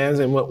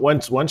CPMs, and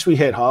once we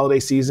hit holiday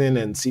season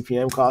and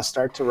CPM costs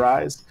start to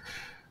rise,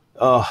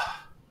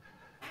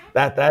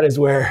 that is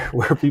where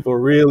people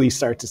really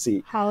start to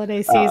see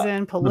holiday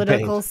season,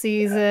 political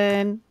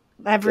season,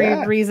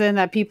 every reason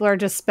that people are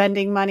just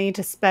spending money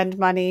to spend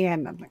money,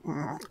 and I'm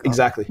like,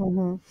 exactly.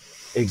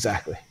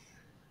 Exactly.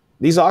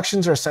 these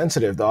auctions are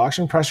sensitive. The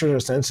auction pressures are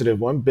sensitive.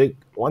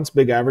 Once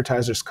big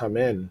advertisers come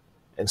in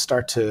and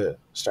start to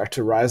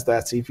rise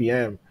that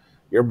CPM,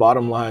 your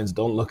bottom lines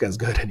don't look as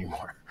good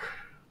anymore.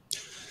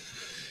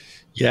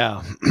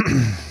 Yeah.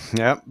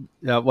 Yeah.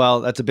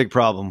 Well, that's a big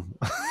problem.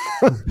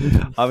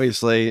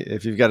 Obviously,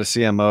 if you've got a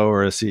CMO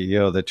or a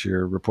CEO that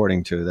you're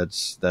reporting to,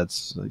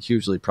 that's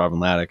hugely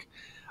problematic.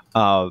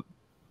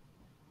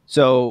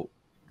 So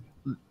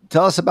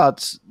tell us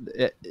about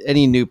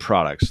any new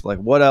products. Like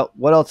what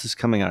else is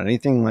coming out?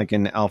 Anything like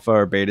in alpha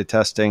or beta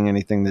testing?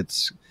 Anything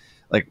that's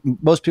like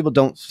most people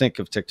don't think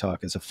of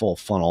TikTok as a full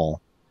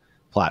funnel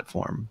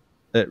platform.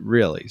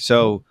 Really.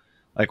 So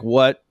like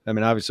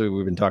obviously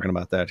we've been talking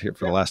about that here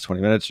for the last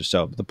 20 minutes or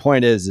so. But the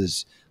point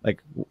is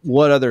like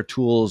what other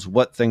tools,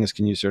 what things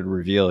can you sort of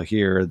reveal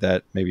here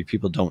that maybe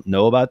people don't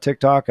know about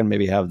TikTok and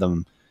maybe have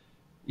them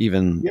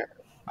even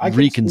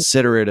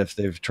reconsider it if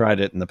they've tried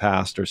it in the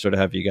past, or sort of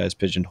have you guys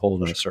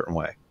pigeonholed in a certain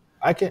way?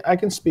 I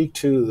can speak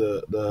to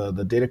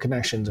the data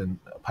connections and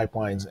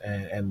pipelines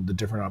and the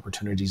different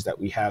opportunities that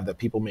we have that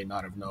people may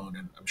not have known.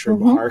 And I'm sure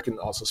Bahar can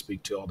also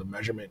speak to all the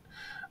measurement,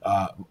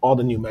 all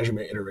the new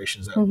measurement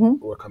iterations that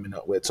we're coming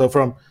up with. So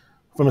from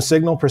a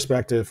signal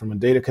perspective, from a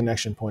data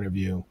connection point of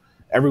view,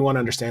 everyone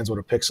understands what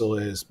a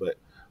pixel is, but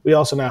we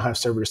also now have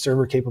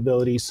server-to-server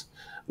capabilities.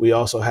 We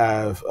also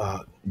have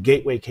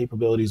gateway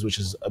capabilities, which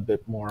is a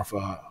bit more of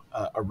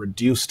a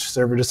reduced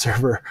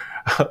server-to-server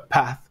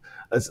path.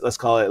 Let's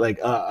call it like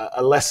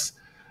a less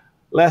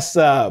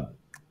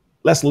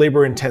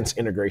labor-intense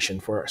integration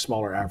for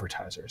smaller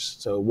advertisers.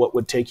 So what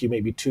would take you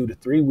maybe 2 to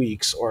 3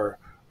 weeks or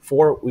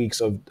 4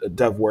 weeks of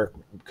dev work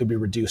could be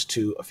reduced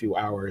to a few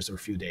hours or a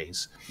few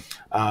days.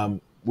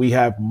 We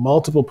have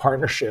multiple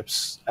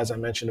partnerships, as I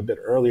mentioned a bit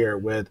earlier,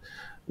 with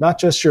not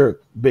just your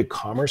big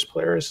commerce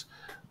players,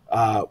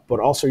 but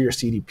also your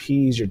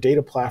CDPs, your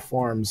data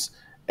platforms,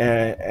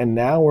 and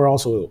now we're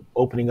also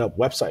opening up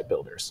website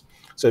builders.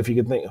 So if you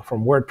can think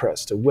from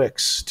WordPress to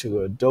Wix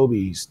to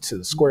Adobe's to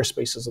the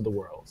Squarespaces of the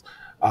world,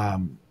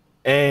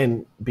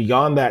 and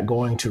beyond that,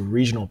 going to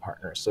regional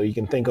partners. So you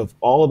can think of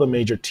all of the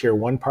major tier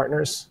 1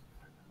 partners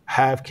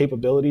have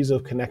capabilities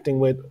of connecting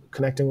with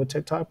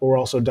TikTok, but we're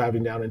also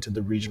diving down into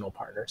the regional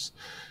partners,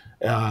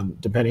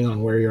 depending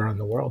on where you're in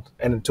the world.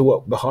 And to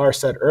what Bahar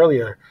said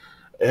earlier,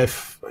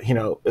 if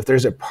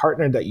there's a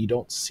partner that you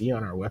don't see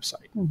on our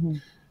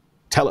website,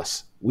 tell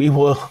us. We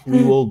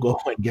will go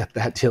and get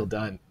that deal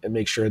done and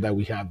make sure that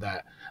we have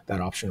that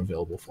option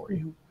available for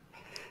you.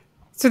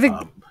 So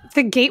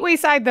the gateway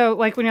side, though,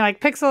 like when you're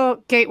like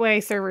pixel gateway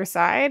server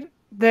side,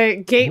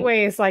 the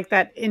gateway is like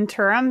that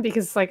interim,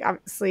 because like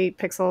obviously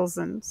pixels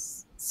and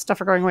stuff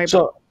are going away.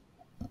 So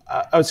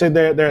I would say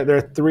there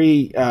are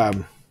three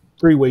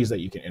ways that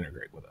you can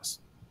integrate with us.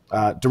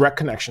 Direct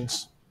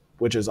connections,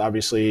 which is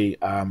obviously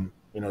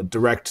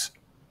direct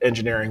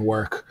engineering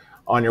work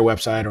on your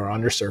website or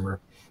on your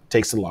server,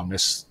 takes the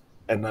longest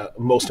and the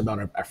most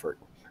amount of effort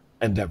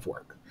and dev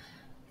work.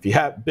 If you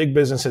have big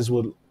businesses,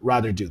 would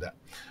rather do that.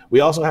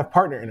 We also have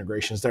partner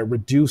integrations that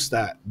reduce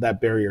that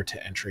barrier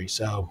to entry.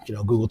 So,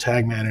 Google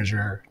Tag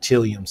Manager,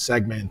 Telium,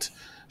 Segment,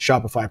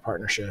 Shopify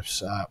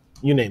partnerships,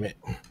 you name it,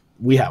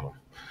 we have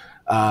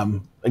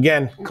them.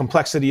 Again,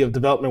 complexity of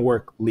development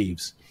work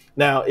leaves.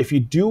 Now, if you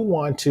do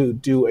want to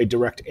do a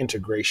direct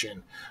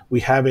integration, we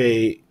have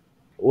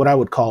what I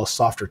would call a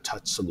softer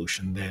touch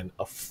solution than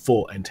a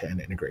full end-to-end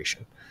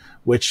integration,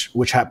 which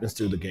happens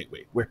through the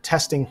gateway. We're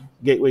testing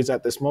gateways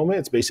at this moment.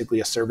 It's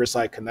basically a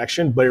server-side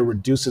connection, but it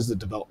reduces the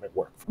development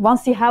work.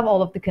 Once you have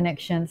all of the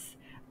connections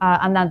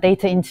and that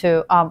data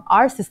into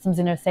our systems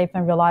in a safe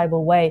and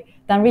reliable way,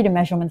 then really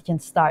measurement can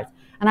start.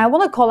 And I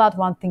want to call out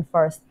one thing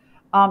first.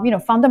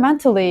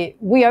 Fundamentally,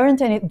 we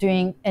aren't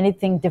doing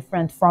anything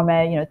different from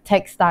a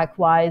tech stack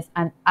wise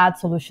and ad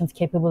solutions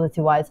capability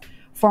wise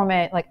from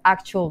a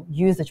actual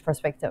usage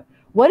perspective.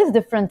 What is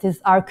different is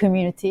our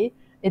community.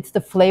 It's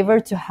the flavor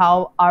to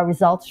how our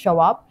results show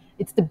up.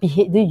 It's the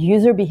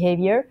user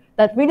behavior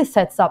that really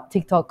sets up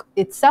TikTok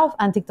itself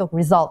and TikTok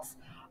results,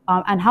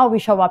 and how we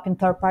show up in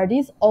third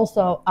parties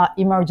also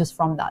emerges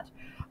from that.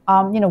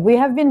 We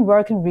have been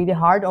working really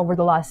hard over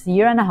the last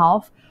year and a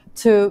half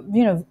to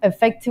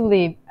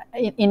effectively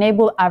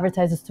enable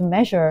advertisers to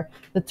measure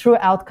the true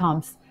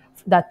outcomes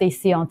that they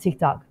see on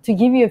TikTok. To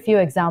give you a few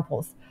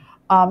examples,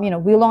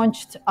 we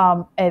launched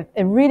a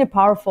really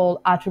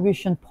powerful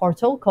attribution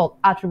portal called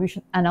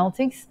Attribution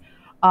Analytics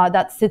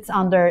that sits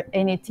under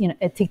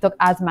a TikTok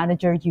Ads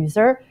Manager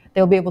user.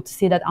 They'll be able to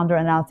see that under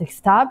Analytics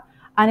tab,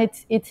 and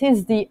it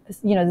is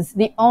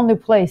the only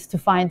place to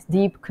find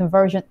deep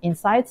conversion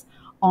insights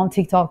on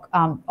TikTok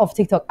of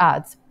TikTok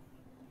ads.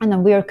 And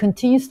then we are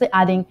continuously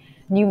adding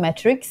new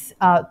metrics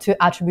to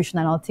Attribution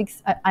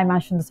Analytics. I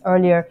mentioned this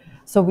earlier.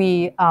 So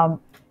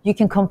you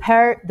can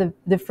compare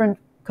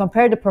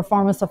the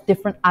performance of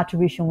different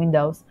attribution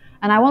windows.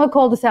 And I want to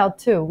call this out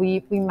too.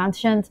 We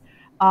mentioned,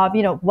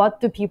 what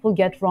do people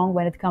get wrong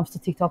when it comes to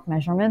TikTok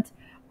measurement?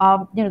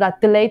 That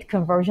delayed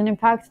conversion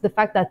impact, the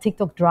fact that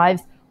TikTok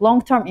drives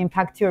long-term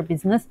impact to your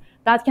business,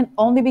 that can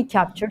only be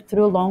captured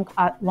through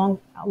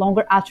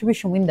longer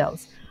attribution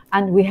windows.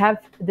 And we have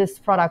this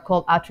product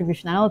called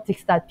Attribution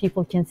Analytics that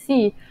people can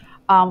see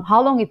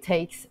how long it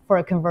takes for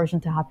a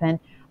conversion to happen.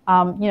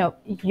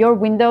 Your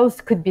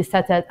windows could be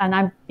set at, and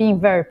I'm being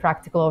very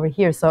practical over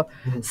here, so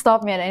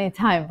stop me at any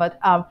time. But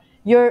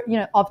your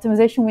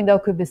optimization window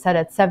could be set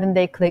at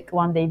 7-day click,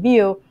 1-day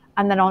view,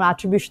 and then on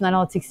Attribution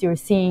Analytics, you're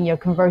seeing your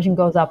conversion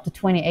goes up to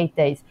 28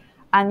 days.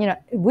 And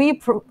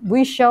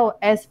we show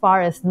as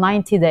far as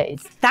 90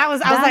 days. I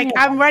was like,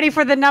 I'm ready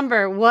for the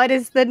number. What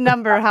is the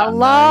number? How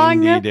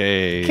long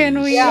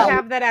can we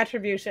have that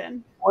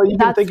attribution? Well, you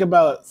can think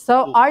about.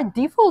 So our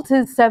default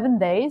is 7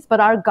 days, but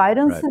our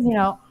guidance is,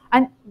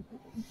 and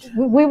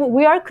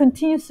we are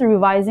continuously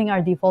revising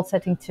our default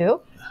setting too.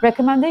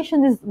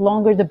 Recommendation is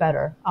longer the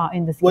better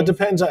in this case. Well, it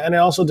depends, and it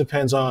also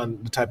depends on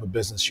the type of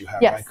business you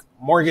have. Yes. Like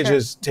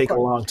mortgages take a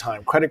long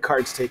time. Credit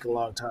cards take a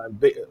long time.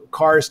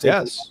 Cars take a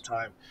long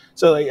time.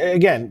 So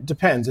again,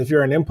 depends. If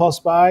you're an impulse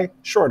buy,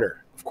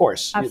 shorter, of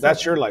course. Absolutely.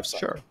 That's your life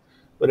cycle. Sure.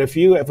 But if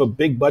you have a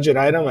big budget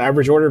item,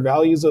 average order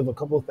values of a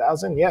couple of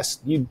thousand, yes,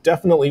 you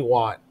definitely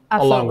want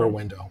a longer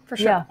window. For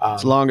sure. Yeah.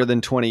 It's longer than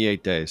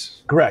 28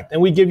 days. Correct.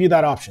 And we give you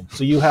that option.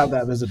 So you have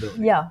that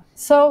visibility. Yeah.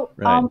 So,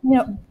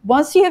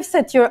 once you have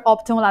set your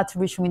optimal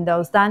attribution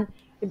windows, then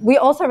we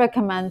also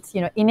recommend,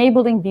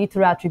 enabling view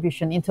through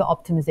attribution into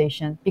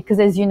optimization. Because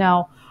as you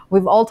know,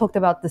 we've all talked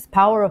about this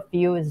power of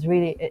view is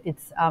really,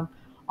 it's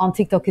on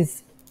TikTok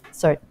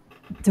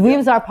the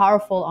views are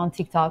powerful on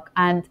TikTok,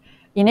 and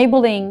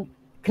enabling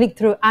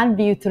click-through and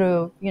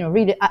view-through,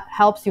 really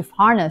helps you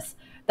harness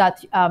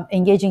that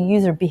engaging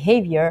user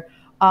behavior.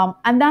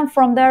 And then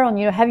from there on,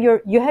 you have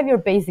your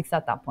basics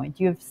at that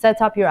point. You've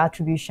set up your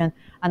attribution,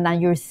 and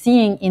then you're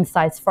seeing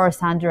insights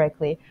firsthand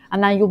directly.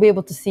 And then you'll be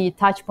able to see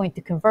touch point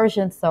to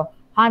conversion. So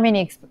how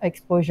many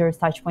exposures,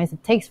 touch points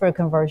it takes for a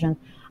conversion.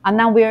 And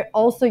then we're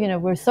also,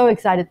 we're so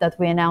excited that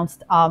we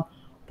announced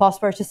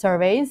post-purchase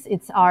surveys.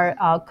 It's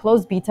our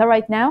closed beta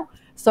right now.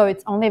 So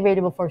it's only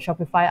available for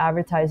Shopify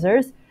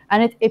advertisers.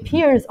 And it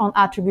appears on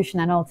Attribution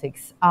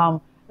Analytics.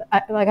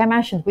 Like I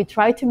mentioned, we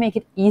try to make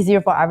it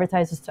easier for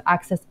advertisers to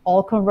access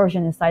all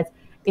conversion insights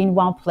in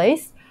one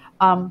place.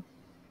 And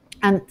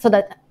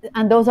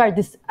those are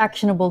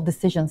actionable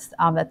decisions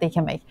that they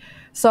can make.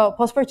 So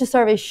post-purchase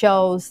survey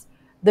shows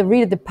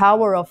the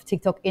power of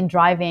TikTok in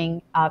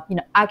driving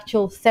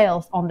actual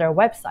sales on their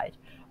website.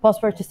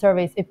 Post-purchase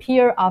surveys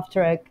appear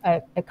after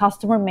a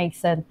customer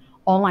makes an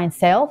online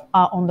sale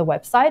on the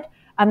website,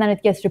 and then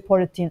it gets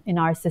reported in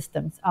our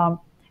systems.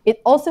 It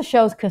also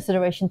shows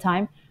consideration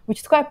time,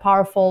 which is quite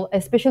powerful,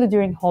 especially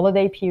during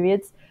holiday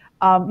periods.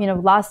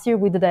 Last year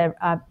we did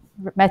a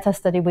meta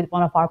study with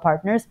one of our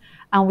partners,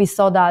 and we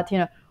saw that,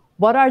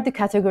 what are the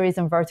categories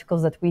and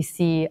verticals that we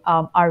see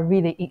are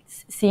really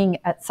seeing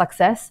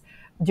success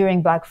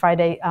during Black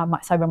Friday,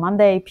 Cyber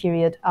Monday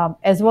period,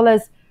 as well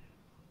as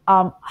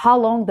how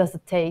long does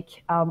it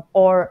take,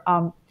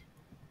 the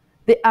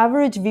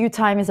average view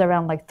time is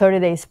around like 30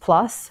 days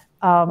plus.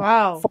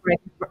 Wow.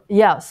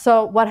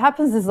 So what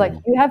happens is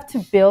you have to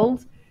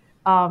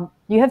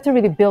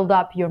really build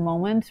up your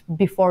moment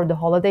before the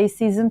holiday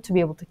season to be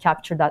able to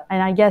capture that.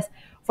 And I guess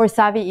for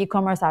savvy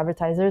e-commerce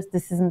advertisers,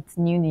 this isn't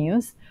new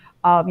news.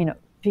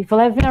 People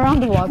have been around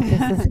the block.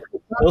 This is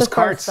those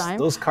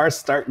carts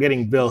start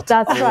getting built.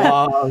 That's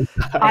right.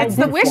 It's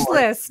the wish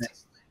list.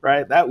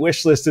 Right, that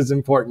wish list is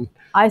important.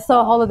 I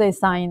saw a holiday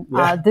sign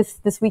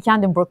this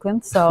weekend in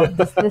Brooklyn, so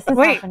this is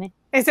happening.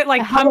 Is it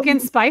like pumpkin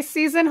spice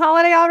season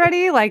holiday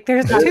already? Like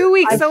there's 2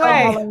 weeks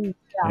away.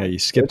 Yeah, you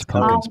skipped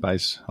pumpkin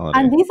spice holiday.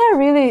 And these are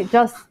really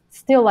just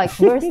still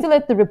we're still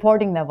at the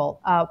reporting level.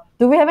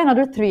 Do we have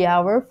another 3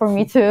 hour for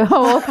me to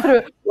walk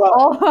through?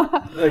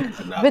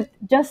 But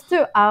just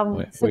to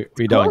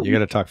we don't. You got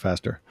to talk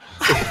faster.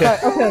 Okay.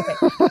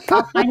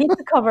 I need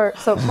to cover.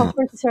 So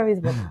post-purchase surveys,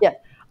 but yeah.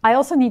 I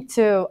also need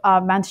to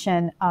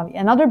mention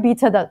another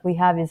beta that we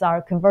have is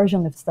our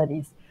conversion lift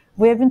studies.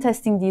 We have been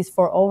testing these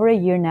for over a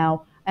year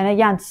now. And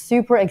again,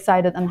 super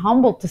excited and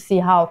humbled to see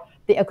how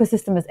the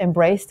ecosystem has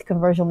embraced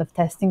conversion lift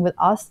testing with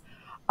us.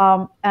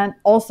 And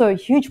also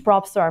huge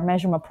props to our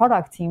measurement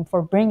product team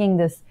for bringing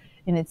this,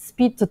 its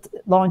speed to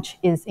launch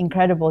is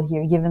incredible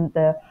here, given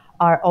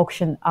our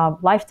auction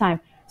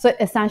lifetime. So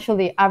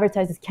essentially,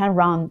 advertisers can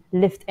run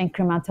lift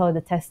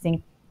incrementality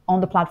testing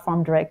on the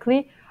platform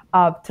directly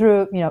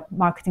through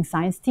marketing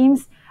science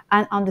teams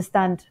and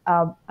understand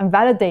and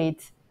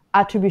validate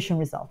attribution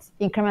results.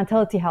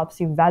 Incrementality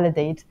helps you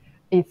validate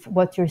if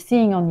what you're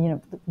seeing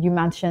on, you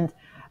mentioned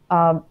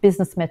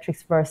business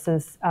metrics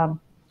versus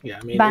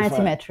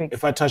vanity metrics.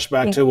 If I touch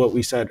back to what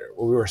we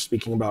were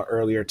speaking about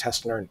earlier,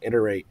 test, learn,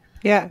 iterate.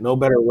 Yeah. No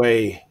better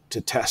way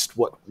to test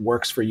what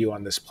works for you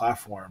on this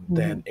platform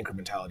than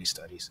incrementality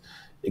studies.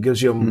 It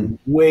gives you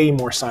a way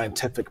more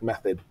scientific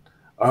method,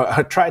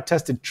 a tried,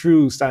 tested,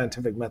 true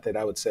scientific method,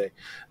 I would say,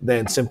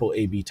 than simple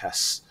A/B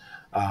tests.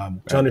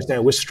 To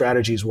understand which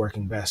strategy is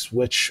working best,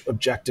 which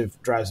objective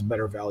drives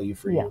better value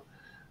for you.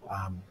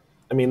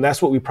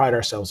 That's what we pride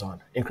ourselves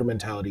on,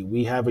 incrementality.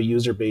 We have a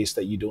user base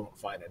that you don't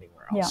find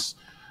anywhere else.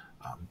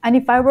 And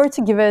if I were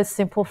to give a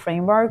simple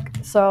framework,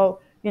 so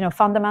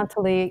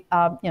fundamentally,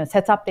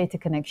 set up data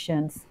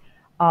connections,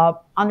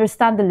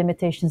 understand the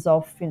limitations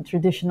of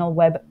traditional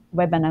web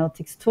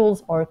analytics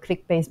tools or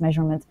click-based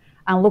measurement,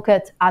 and look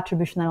at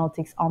attribution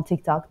analytics on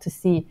TikTok to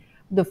see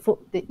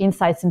the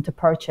insights into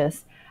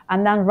purchase,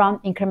 and then run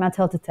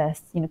incrementality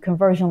tests,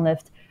 conversion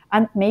lift.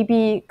 And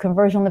maybe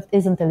conversion lift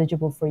isn't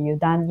eligible for you.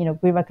 Then,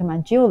 we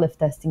recommend geo lift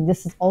testing.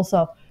 This is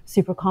also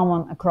super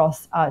common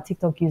across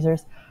TikTok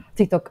users,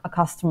 TikTok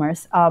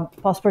customers.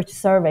 Post-purchase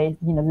survey,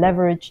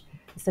 leverage.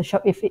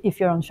 If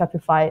you're on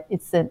Shopify,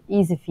 it's an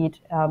easy feed.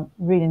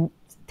 Really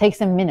takes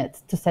a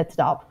minute to set it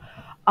up.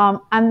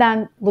 And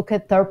then look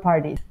at third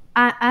parties.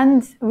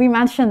 And we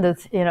mentioned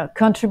that,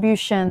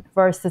 contribution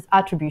versus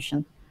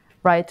attribution,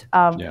 right?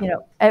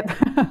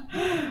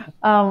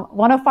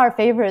 One of our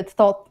favorite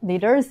thought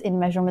leaders in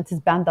measurement is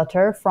Ben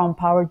Dutter from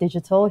Power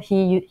Digital.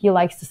 He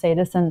likes to say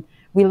this, and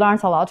we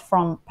learned a lot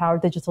from Power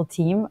Digital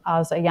team.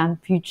 So again,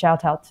 huge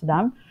shout out to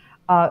them.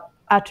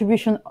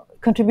 Contribution.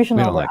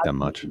 We don't like them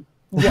much.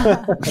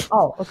 Yeah.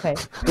 Oh, okay.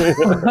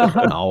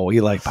 No, we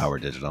like Power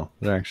Digital.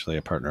 They're actually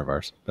a partner of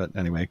ours. But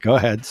anyway, go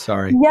ahead.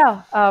 Sorry.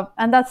 Yeah,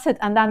 and that's it.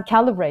 And then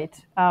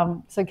calibrate.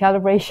 So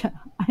calibration.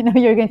 I know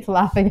you're going to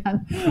laugh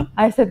again.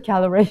 I said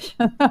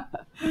calibration.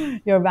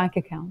 Your bank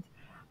account.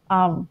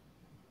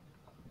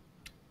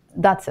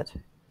 That's it.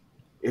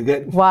 You're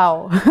good?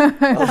 Wow.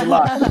 That was a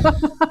lot.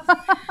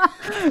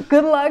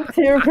 Good luck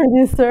to your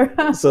producer.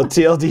 So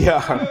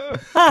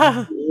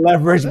TLDR,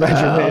 leverage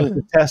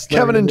measurement, test.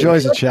 Kevin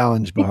enjoys a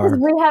challenge, Because Bahar.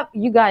 we have,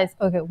 you guys,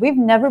 we've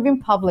never been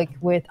public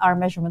with our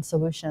measurement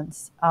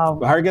solutions.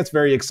 Bahar gets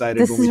very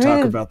excited when we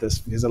talk about this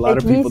because a lot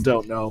of people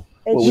don't know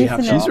what we have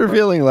to She's offer.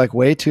 reveling like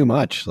way too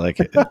much. Like,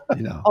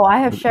 Oh, I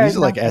have shared these are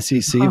like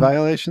SEC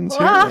violations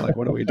here. Like,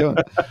 what are we doing?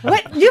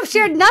 What? You've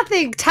shared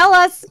nothing. Tell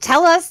us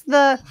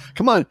the.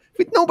 Come on.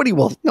 Nobody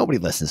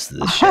listens to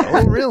this show.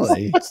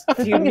 Really?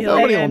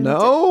 Nobody will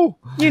know.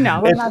 We're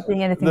not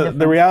doing anything different.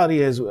 The reality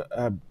is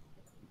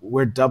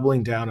we're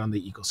doubling down on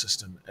the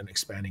ecosystem and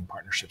expanding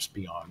partnerships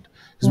beyond.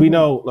 Because we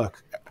know,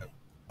 look,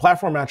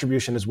 platform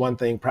attribution is one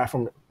thing,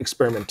 platform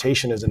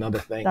experimentation is another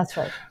thing. That's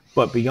right.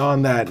 But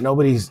beyond that,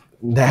 nobody's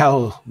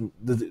now,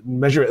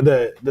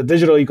 the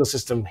digital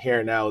ecosystem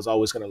here now is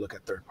always going to look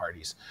at third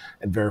parties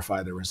and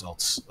verify the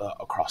results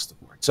across the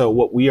board. So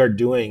what we are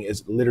doing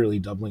is literally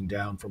doubling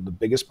down from the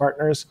biggest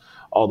partners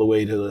all the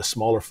way to the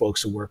smaller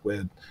folks who work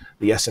with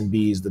the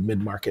SMBs, the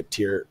mid-market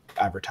tier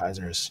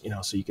advertisers,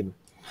 so you can,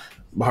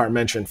 Bahar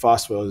mentioned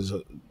Phosphor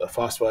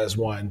is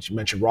one. She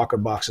mentioned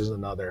Rockerbox is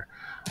another.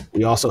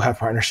 We also have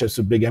partnerships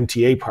with big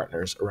MTA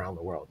partners around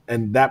the world.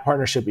 And that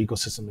partnership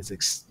ecosystem is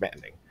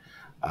expanding.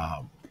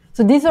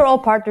 So these are all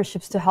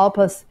partnerships to help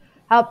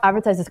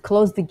advertisers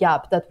close the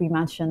gap that we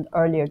mentioned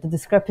earlier, the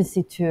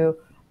discrepancy to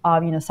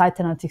site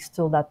analytics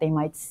tool that they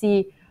might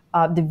see,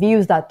 the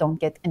views that don't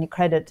get any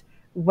credit.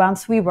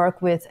 Once we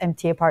work with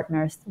MTA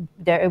partners,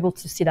 they're able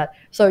to see that.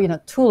 So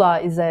Tula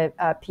is a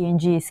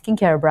P&G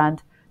skincare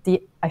brand.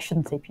 I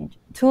shouldn't say P&G.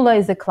 Tula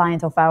is a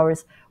client of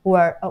ours who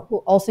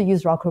also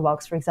use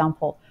Rockerbox, for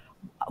example.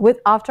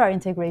 After our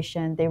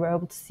integration, they were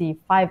able to see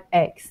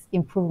 5x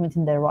improvement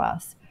in their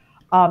ROAS.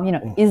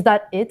 Is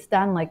that it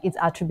then? Like it's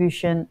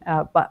attribution,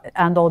 but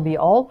and all be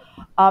all.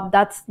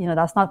 That's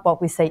not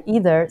what we say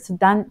either. So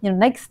then,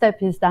 next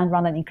step is then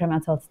run an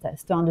incremental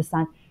test to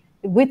understand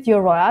with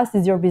your ROAS,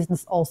 is your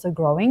business also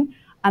growing?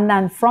 And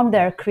then from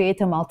there,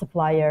 create a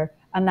multiplier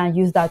and then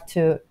use that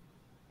to,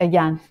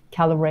 again,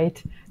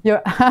 calibrate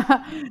your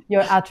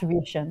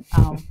attribution.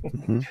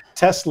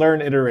 Test,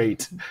 learn,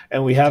 iterate.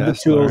 And we have the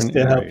tools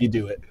to help you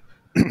do it.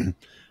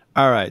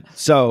 All right.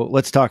 So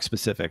let's talk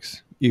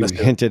specifics. You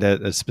hinted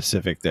at a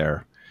specific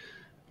there.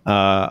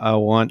 I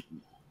want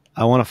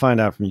to find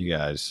out from you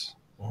guys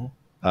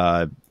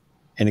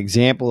an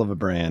example of a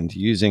brand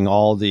using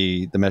all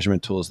the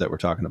measurement tools that we're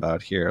talking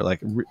about here,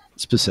 like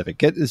specific.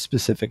 Get as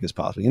specific as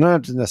possible. You don't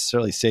have to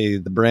necessarily say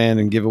the brand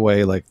and give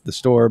away like the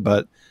store,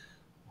 but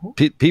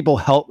people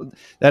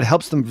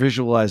helps them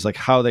visualize like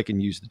how they can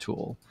use the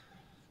tool.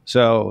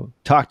 So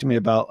talk to me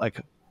about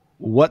like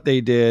what they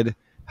did,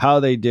 how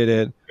they did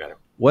it,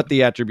 what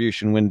the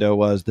attribution window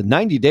was. The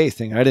 90-day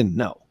thing, I didn't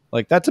know.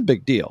 Like that's a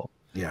big deal.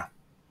 Yeah.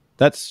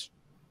 That's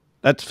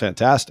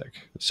fantastic.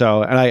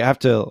 So, and I have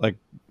to like,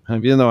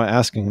 even though I'm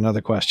asking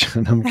another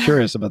question, I'm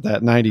curious about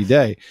that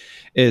 90-day.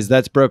 Is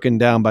that's broken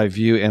down by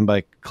view and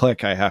by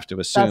click? I have to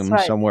assume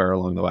somewhere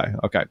along the way.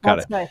 Okay, got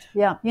it. That's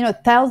right. Yeah,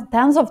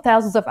 tens of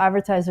thousands of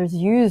advertisers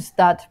use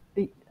that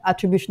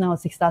attribution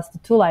analytics. That's the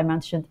tool I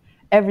mentioned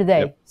every day.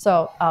 Yep.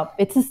 So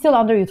it's still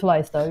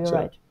underutilized, though. You're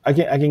right. I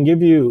can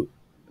give you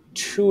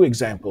two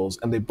examples,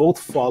 and they both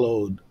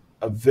followed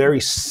a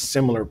very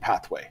similar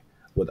pathway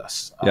with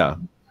us. Yeah.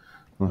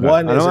 Okay.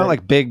 I don't want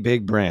like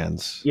big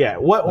brands. Yeah.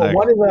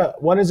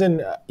 One is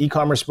an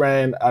e-commerce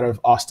brand out of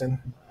Austin.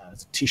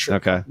 It's a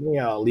t-shirt. Okay.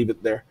 Yeah, I'll leave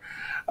it there.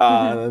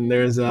 And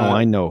there's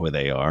I know who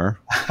they are.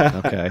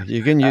 Okay.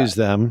 You can use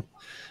them.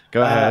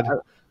 Go ahead.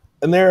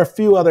 And there are a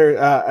few other,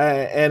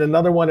 and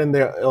another one in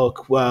their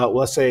ilk,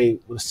 let's say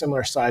with a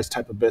similar size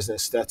type of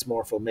business that's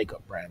more of a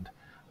makeup brand.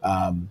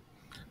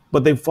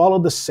 but they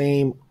followed the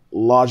same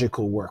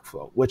logical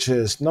workflow, which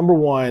is number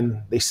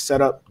one, they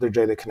set up their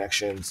data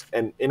connections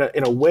and in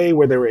a way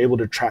where they were able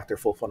to track their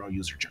full funnel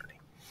user journey.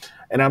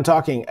 And I'm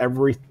talking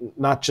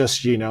not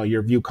just,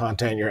 your view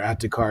content, your add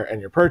to cart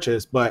and your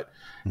purchase, but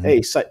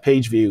hey, site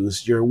page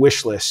views, your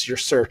wish list, your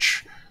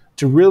search,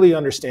 to really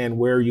understand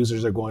where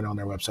users are going on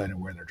their website and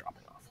where they're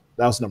dropping off.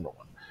 That was number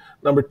one.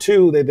 Number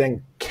two, they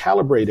then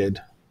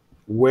calibrated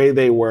where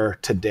they were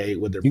today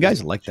with their. You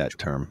guys like that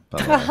term,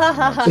 by the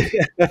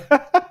way.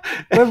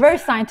 We're very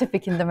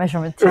scientific in the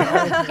measurement team.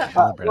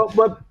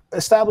 But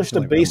established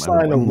a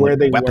baseline of where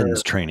they were.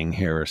 Weapons training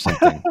here or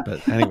something.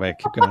 But anyway,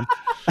 keep going.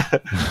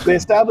 They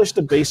established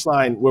a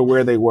baseline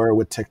where they were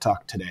with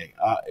TikTok today,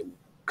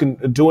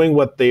 doing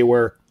what they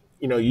were,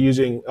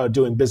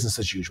 doing business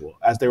as usual,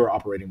 as they were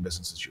operating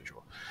business as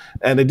usual.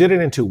 And they did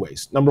it in two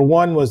ways. Number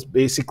one was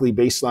basically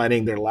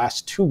baselining their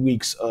last 2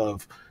 weeks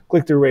of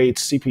click-through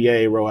rates,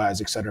 CPA,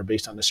 ROAS, et cetera,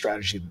 based on the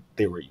strategy that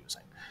they were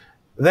using.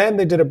 Then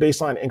they did a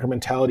baseline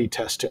incrementality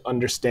test to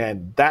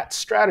understand that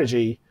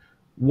strategy.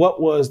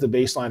 What was the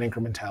baseline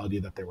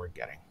incrementality that they were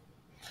getting?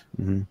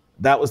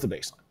 That was the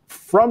baseline.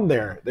 From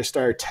there, they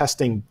started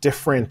testing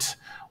different,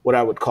 what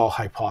I would call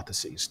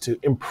hypotheses to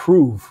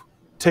improve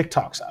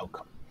TikTok's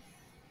outcome.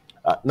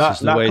 Not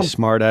the way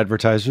smart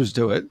advertisers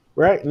do it,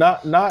 right?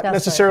 Not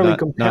necessarily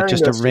comparing. Not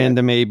just a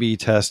random A/B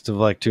test of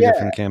like two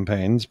different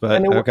campaigns,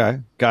 but okay,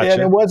 gotcha.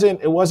 And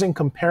it wasn't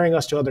comparing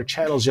us to other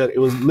channels yet. It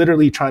was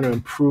literally trying to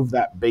improve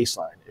that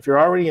baseline. If you're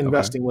already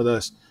investing with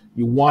us,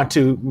 you want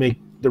to make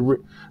the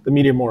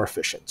media more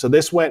efficient. So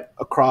this went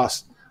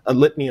across a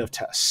litany of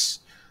tests.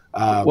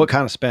 What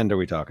kind of spend are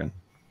we talking?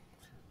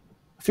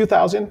 A few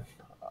thousand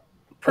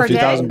per day.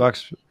 A few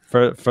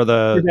 $1,000 for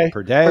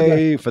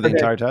the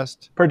entire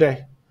test per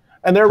day.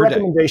 And there are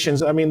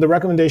recommendations. I mean, the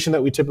recommendation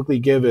that we typically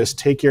give is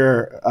take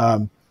your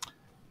the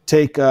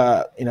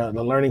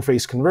learning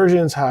phase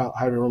conversions,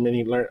 however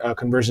many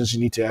conversions you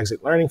need to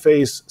exit learning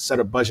phase, set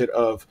a budget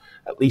of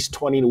at least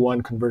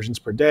 20-to-1 conversions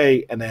per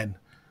day, and then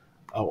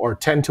or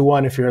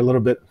 10-to-1 if you're a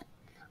little bit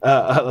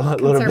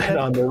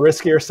on the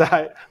riskier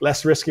side,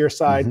 less riskier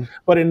side,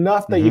 but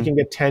enough that you can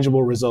get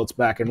tangible results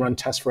back and run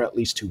tests for at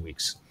least 2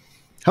 weeks.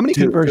 How many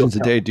conversions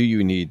a day do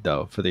you need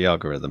though for the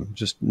algorithm?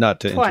 Just not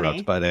to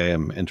interrupt, but I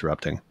am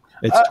interrupting.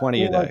 It's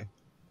 20 a day.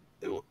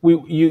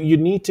 You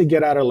need to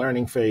get out of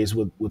learning phase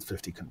with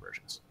 50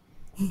 conversions.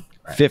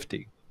 Right?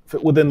 50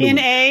 within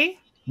the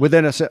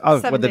within a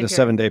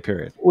 7-day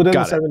period. Within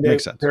a 7-day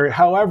period.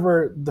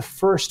 However, the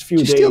first few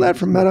days. Did you steal that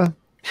from Meta?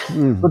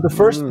 But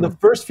the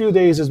first few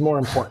days is more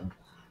important.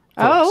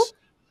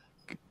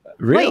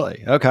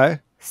 Really? Okay.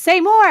 Say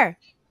more.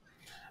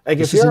 Like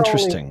this is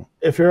interesting.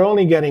 If you're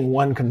only getting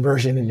 1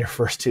 conversion in your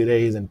first 2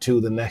 days and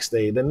 2 the next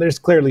day, then there's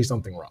clearly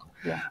something wrong.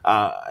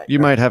 Yeah. You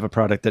might have a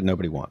product that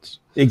nobody wants.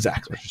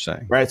 Exactly. That's what you're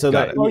saying. Right. So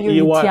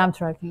you want TM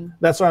tracking.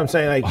 That's what I'm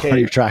saying. Like,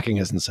 your tracking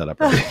isn't set up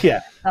right.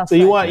 Yeah. So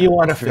you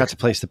want to forgot to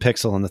place the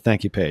pixel on the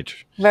thank you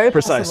page. Very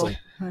precisely.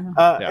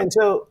 And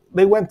so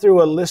they went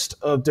through a list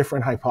of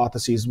different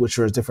hypotheses, which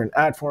were different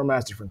ad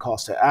formats, different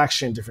calls to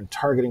action, different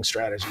targeting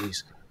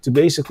strategies to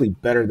basically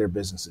better their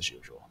business as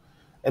usual.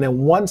 And then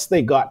once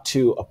they got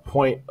to a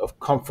point of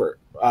comfort,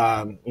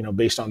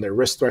 based on their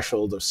risk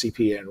threshold of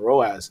CPA and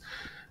ROAS,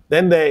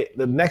 then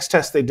the next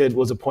test they did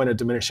was a point of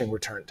diminishing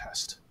return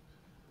test.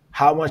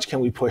 How much can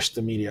we push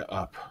the media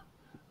up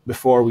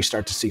before we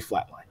start to see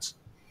flat lines?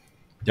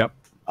 Yep.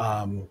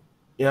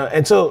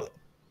 And so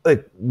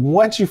like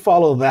once you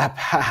follow that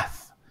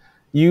path,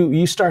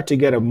 you start to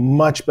get a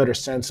much better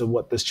sense of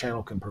what this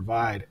channel can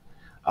provide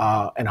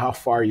and how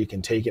far you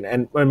can take it.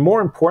 And more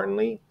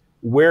importantly,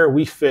 where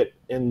we fit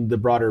in the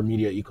broader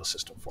media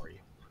ecosystem for you.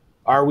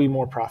 Are we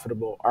more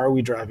profitable? Are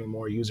we driving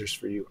more users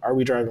for you? Are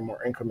we driving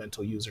more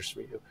incremental users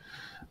for you?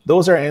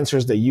 Those are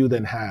answers that you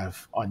then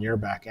have on your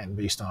back end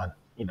based on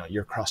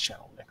your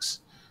cross-channel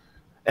mix.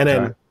 And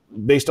then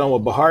based on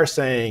what Bahar's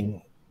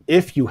saying,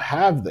 if you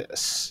have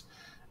this,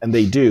 and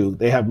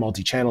they have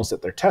multi-channels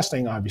that they're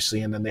testing,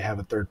 obviously, and then they have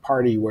a third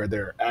party where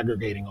they're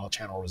aggregating all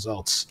channel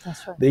results.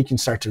 That's right. They can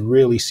start to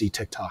really see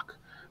TikTok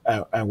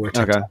and where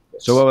TikTok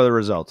is. So what were the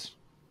results?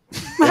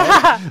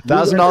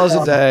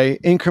 $1,000 a day,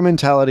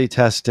 incrementality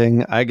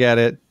testing. I get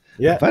it.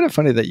 Yeah. I find it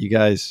funny that you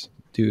guys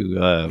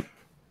do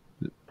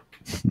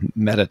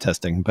meta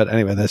testing, but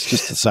anyway, that's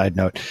just a side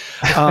note.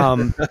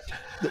 So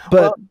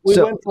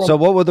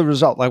what were the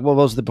results? Like, what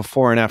was the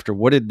before and after?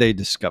 What did they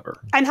discover?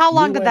 And how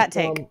long did that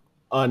take?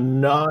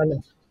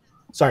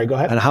 Sorry, go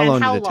ahead. And how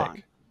long did it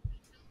take?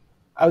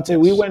 I would say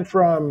we went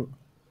from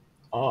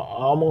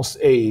almost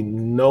a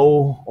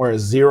no or a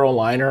zero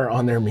liner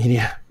on their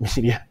media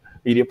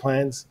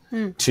plans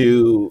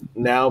to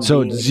now.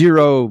 So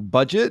zero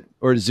budget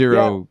or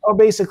zero? Yeah, or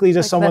basically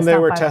just someone they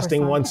were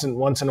testing once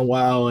in a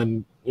while,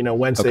 and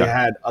once they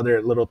had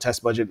other little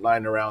test budget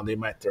lying around, they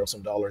might throw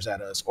some dollars at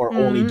us, or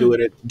only do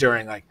it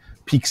during like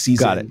peak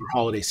season or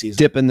holiday season.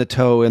 Dipping the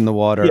toe in the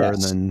water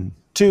and then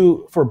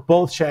for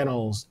both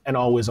channels and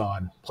always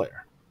on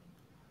player.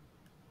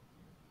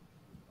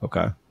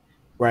 Okay.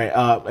 right?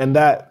 And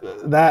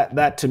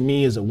that to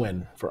me is a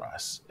win for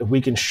us. If we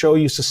can show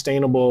you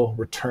sustainable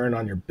return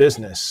on your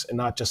business and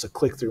not just a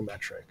click-through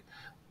metric,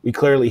 we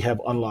clearly have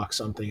unlocked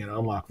something and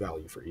unlocked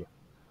value for you.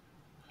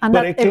 And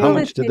But how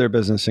much did their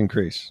business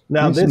increase?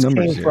 Now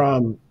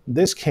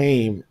this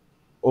came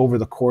over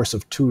the course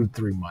of 2 to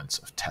 3 months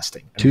of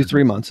testing.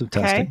 2-3 months of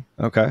testing.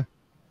 Okay.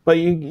 But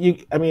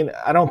I mean,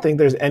 I don't think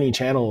there's any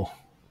channel,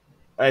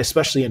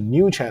 especially a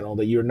new channel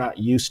that you're not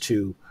used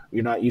to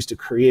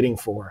creating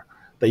for,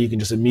 that you can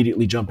just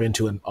immediately jump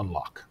into and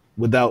unlock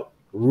without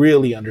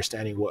really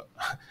understanding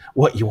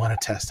what you want to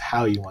test,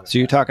 how you want to. So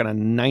you're talking a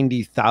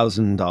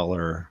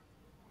 $90,000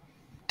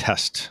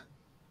 test,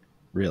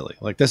 really?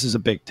 Like, this is a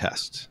big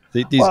test.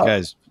 These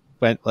guys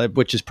went,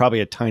 which is probably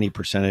a tiny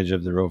percentage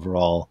of their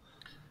overall,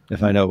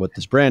 if I know what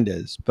this brand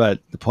is. But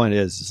the point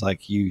is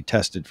like, you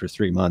tested for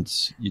 3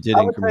 months. You did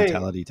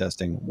incrementality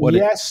testing.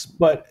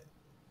 But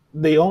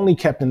they only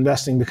kept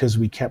investing because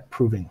we kept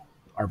proving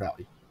our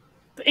value.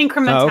 The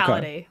incrementality. Oh,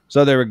 okay.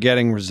 So they were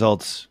getting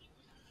results.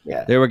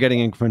 Yeah. They were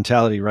getting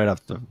incrementality right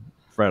off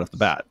the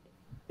bat.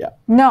 Yeah.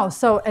 No.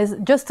 So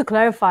just to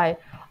clarify,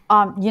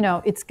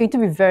 it's going to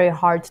be very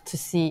hard to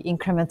see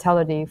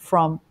incrementality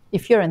from,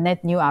 if you're a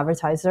net new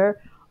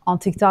advertiser on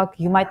TikTok,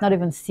 you might not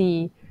even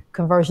see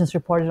conversions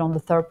reported on the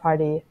third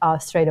party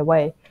straight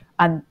away,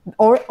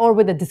 or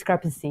with a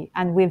discrepancy.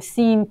 And we've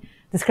seen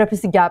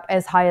discrepancy gap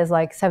as high as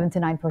like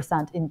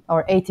 79%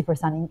 or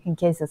 80% in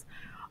cases.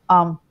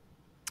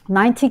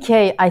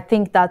 90K, I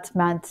think that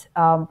meant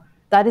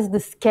that is the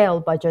scale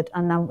budget,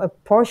 and then a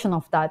portion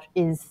of that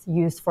is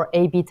used for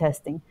A/B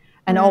testing.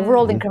 An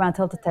overall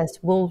incrementality test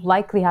will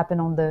likely happen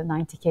on the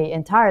 90K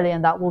entirely,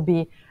 and that will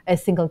be a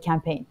single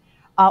campaign.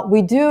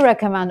 We do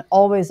recommend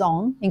always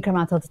on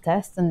incrementality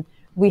tests, and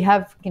we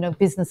have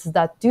businesses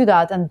that do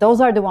that, and those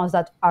are the ones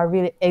that are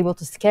really able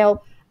to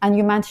scale. And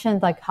you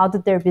mentioned like, how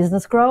did their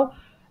business grow?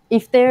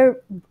 If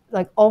their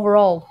like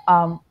overall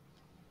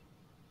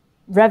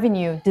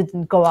revenue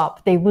didn't go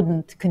up, they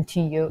wouldn't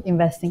continue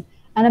investing.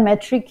 And a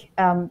metric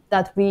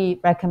that we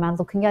recommend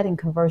looking at in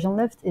conversion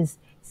lift is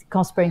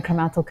cost per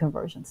incremental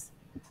conversions.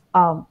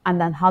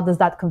 And then how does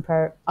that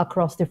compare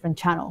across different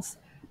channels?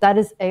 That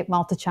is a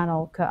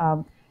multi-channel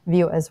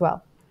view as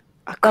well.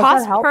 A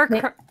cost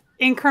per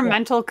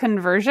incremental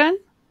conversion?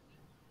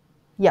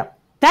 Yeah.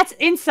 That's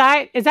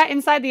inside, is that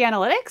inside the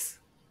analytics?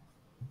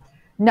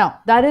 No,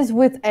 that is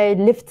with a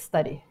lift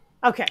study.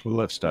 Okay.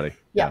 Lift study.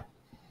 Yeah.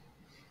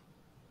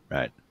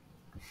 Right.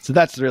 So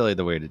that's really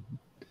the way to.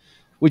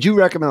 Would you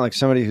recommend, like,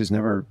 somebody who's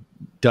never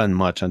done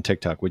much on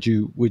TikTok? Would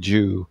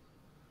you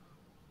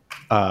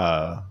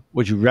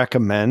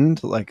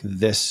recommend like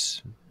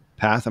this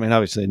path? I mean,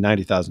 obviously,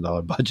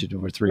 $90,000 budget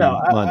over 3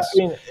 months. I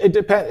mean, it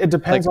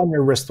depends on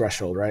your risk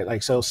threshold, right?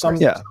 Like, so some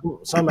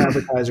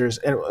advertisers,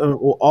 and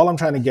all I'm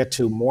trying to get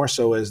to more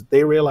so is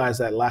they realize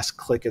that last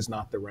click is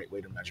not the right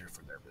way to measure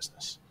for their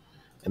business,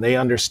 and they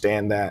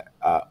understand that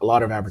a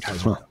lot of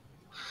advertisers don't.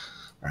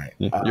 Right.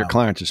 Your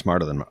clients are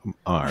smarter than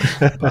ours,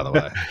 by the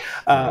way.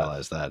 I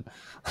realize that.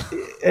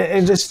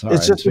 And it's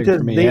just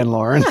because me and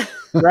Lauren,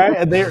 right?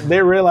 And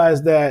they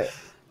realize that,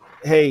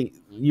 hey,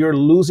 you're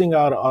losing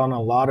out on a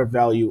lot of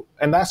value,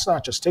 and that's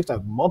not just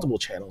TikTok. Multiple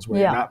channels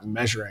where you're not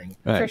measuring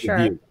the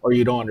view, or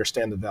you don't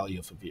understand the value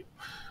of a view.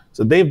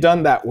 So they've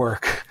done that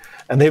work,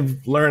 and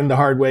they've learned the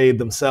hard way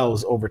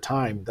themselves over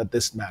time that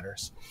this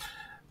matters.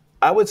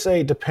 I would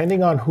say,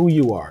 depending on who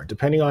you are,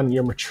 depending on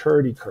your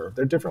maturity curve,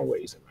 there are different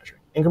ways of measuring.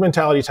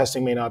 Incrementality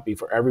testing may not be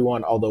for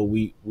everyone, although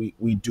we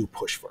do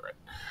push for it.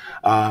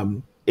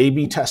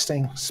 A/B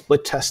testing,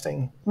 split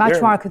testing, match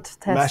market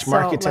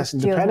testing,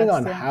 depending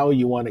on how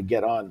you want to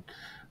get on.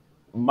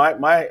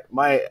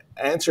 My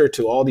answer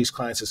to all these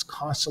clients is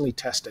constantly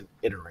test and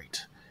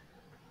iterate.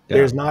 Yeah.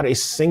 There's not a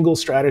single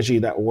strategy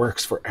that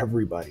works for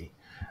everybody.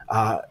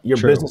 Your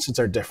businesses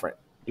are different.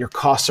 Your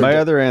costs are different. My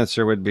other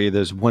answer would be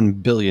there's 1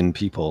 billion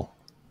people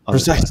on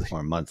the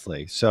platform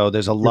monthly. So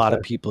there's a lot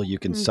of people you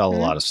can sell a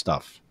lot of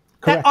stuff.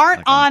 That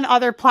aren't on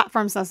other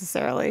platforms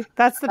necessarily.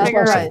 That's the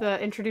bigger of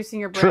the introducing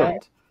your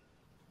brand.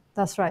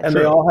 That's right. And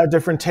they all have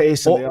different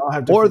tastes. And they all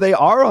have different. Or they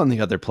are on the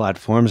other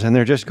platforms and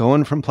they're just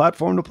going from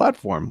platform to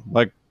platform.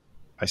 Like,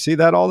 I see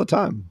that all the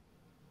time.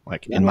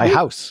 Like in my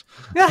house.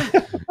 Yeah.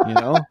 You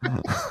know?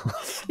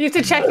 You have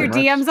to check your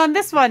DMs on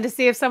this one to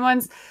see if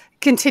someone's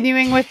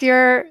continuing with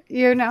your,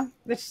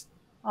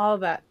 all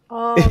that.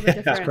 All the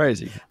different. That's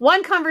crazy.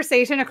 One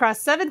conversation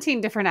across 17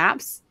 different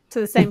apps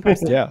to the same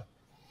person. Yeah.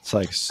 It's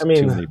like,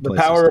 the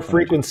power of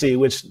frequency,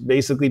 which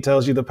basically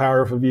tells you the power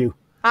of a view.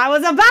 I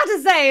was about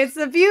to say it's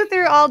the view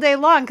through all day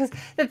long. Because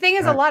the thing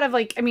is, a lot of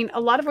what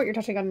you're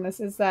touching on in this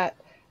is that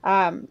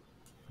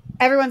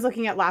everyone's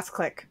looking at last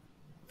click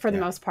for the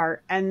most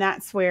part. And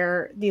that's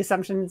where the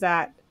assumptions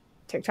that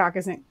TikTok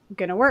isn't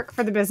going to work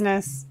for the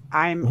business.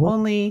 I'm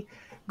only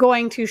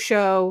going to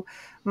show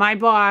my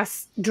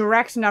boss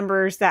direct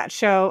numbers that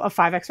show a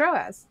 5x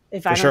ROAS.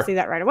 If I don't see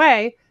that right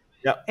away,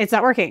 it's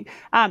not working.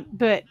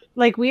 But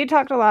like we had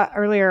talked a lot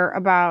earlier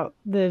about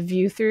the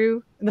view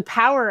through, the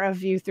power of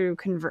view through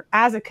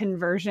as a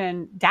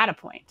conversion data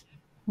point.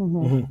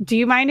 Do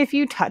you mind if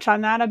you touch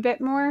on that a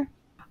bit more?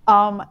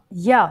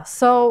 Yeah.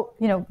 So,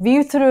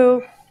 view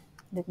through.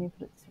 Let me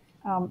put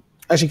it.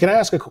 Actually, can I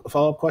ask a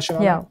follow-up question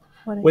on that?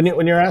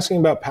 When you're asking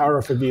about power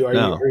of review,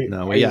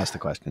 we asked the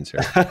questions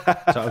here. So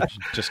I was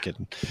just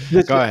kidding.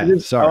 Go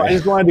ahead. Sorry. I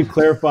just wanted to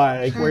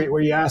clarify.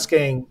 Were you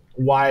asking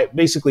why,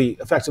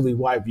 effectively,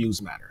 why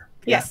views matter?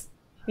 Yes.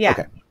 Yeah.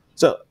 Okay.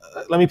 So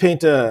let me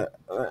paint a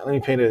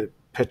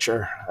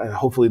picture.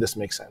 Hopefully, this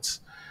makes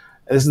sense.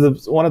 This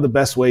is one of the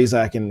best ways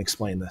I can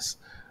explain this.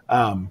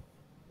 I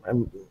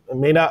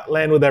may not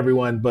land with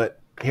everyone, but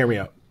hear me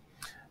out.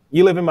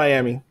 You live in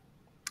Miami.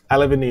 I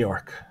live in New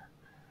York.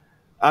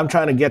 I'm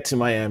trying to get to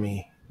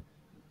Miami.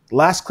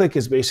 Last click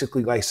is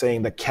basically like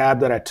saying the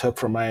cab that I took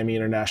from Miami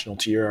International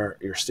to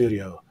your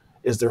studio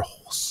is the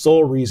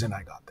sole reason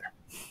I got there.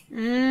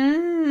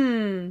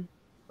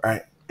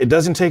 Right? It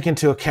doesn't take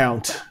into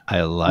account.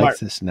 I like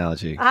this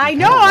analogy. I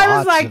know. I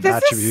was like,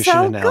 this is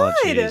so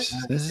good.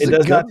 It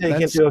does not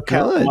take into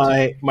account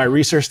my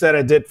research that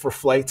I did for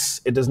flights.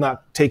 It does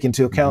not take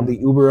into account the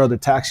Uber or the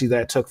taxi that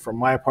I took from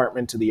my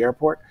apartment to the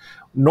airport,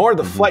 nor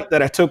the flight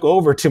that I took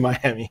over to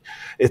Miami.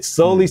 It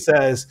solely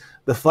says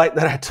the flight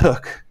that I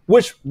took,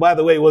 which, by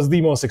the way, was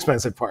the most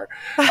expensive part.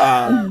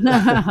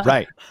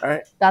 Right.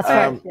 That's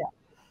right. Yeah.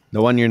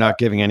 The one you're not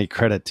giving any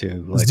credit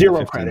to, like Zero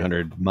the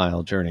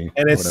 1,500-mile journey.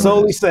 And it's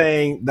solely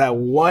saying that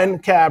one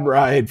cab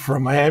ride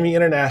from Miami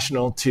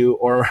International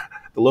or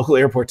the local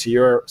airport to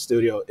your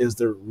studio is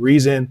the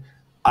reason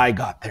I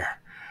got there.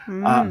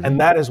 And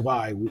that is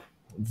why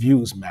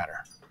views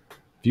matter.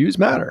 Views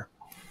matter.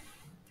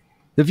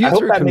 The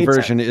view-through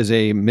conversion is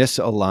a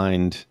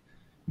misaligned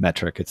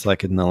metric. It's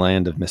like in the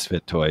land of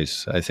misfit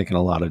toys, I think, in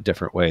a lot of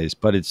different ways.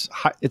 But it's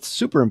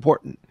super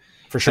important.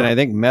 For sure. And I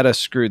think Meta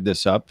screwed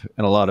this up,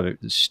 and a lot of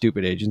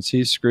stupid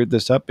agencies screwed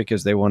this up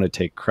because they want to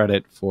take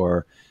credit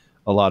for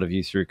a lot of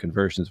view-through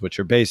conversions, which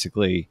are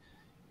basically,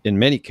 in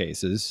many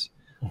cases,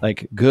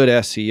 like good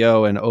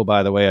SEO. And oh,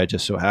 by the way, I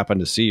just so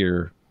happened to see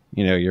your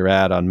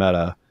ad on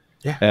Meta,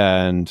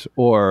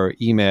 or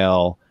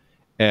email.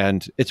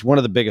 And it's one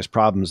of the biggest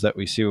problems that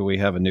we see when we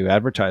have a new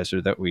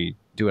advertiser that we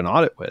do an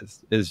audit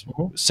with is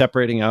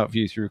separating out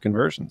view-through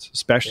conversions,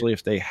 especially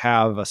if they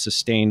have a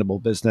sustainable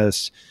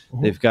business,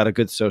 they've got a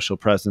good social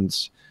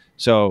presence.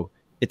 So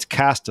it's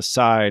cast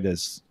aside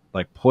as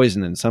like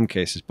poison in some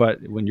cases.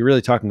 But when you're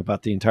really talking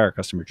about the entire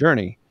customer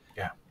journey,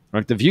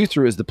 like the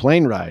view-through is the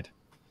plane ride,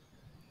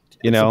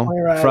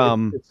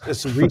 from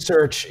it's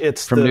research.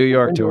 It's from New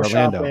York to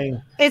Orlando.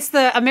 Shopping. It's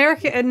the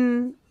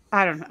American...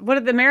 I don't know. What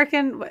are the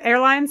American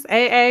Airlines?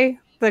 AA?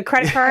 The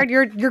credit card?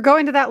 You're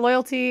going to that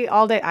loyalty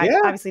all day. I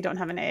obviously don't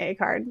have an AA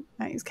card.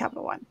 I use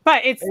Capital One.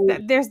 But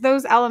there's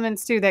those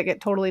elements too that get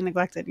totally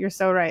neglected. You're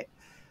so right.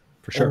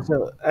 For sure.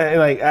 So,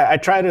 I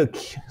try to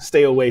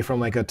stay away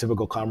from like a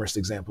typical commerce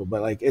example,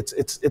 but like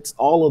it's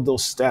all of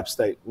those steps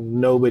that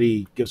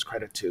nobody gives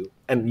credit to,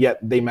 and yet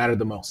they matter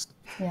the most.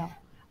 Yeah.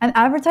 And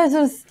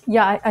advertisers,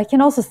 I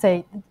can also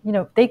say,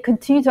 they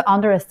continue to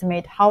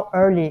underestimate how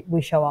early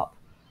we show up.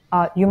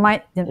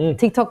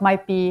 TikTok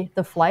might be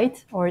the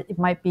flight, or it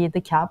might be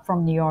the cab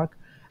from New York,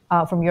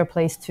 from your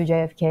place to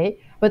JFK.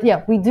 But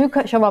we do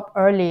show up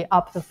early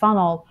up the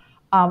funnel,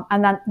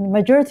 and then the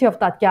majority of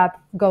that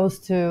gap goes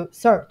to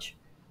search,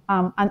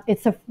 and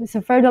it's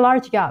a fairly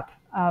large gap.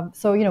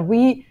 So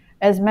we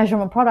as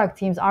measurement product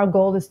teams, our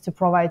goal is to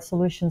provide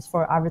solutions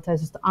for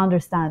advertisers to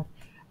understand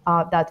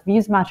that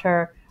views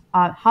matter,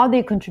 how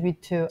they contribute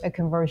to a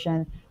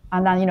conversion,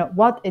 and then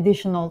what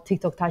additional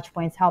TikTok touch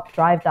points help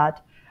drive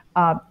that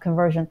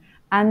conversion.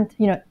 And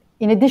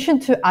in addition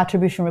to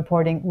attribution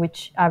reporting,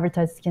 which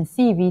advertisers can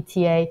see,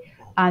 VTA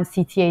and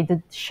CTA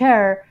did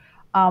share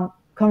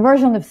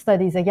conversion of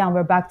studies. Again,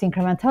 we're back to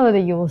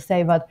incrementality, you will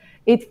say, but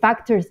it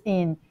factors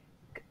in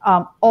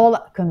all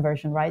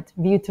conversion, right?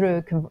 View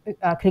through,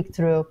 click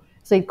through.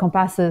 So it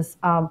encompasses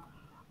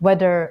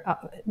whether,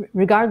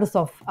 regardless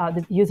of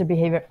the user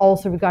behavior,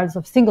 also regardless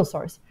of signal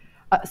source.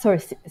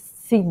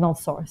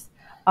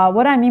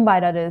 What I mean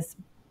by that is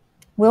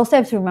we also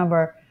have to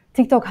remember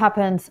TikTok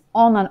happens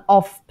on and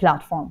off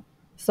platform.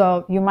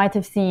 So you might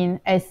have seen,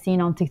 as seen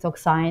on TikTok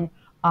sign,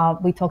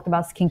 we talked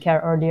about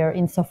skincare earlier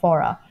in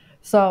Sephora.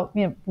 So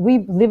we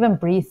live and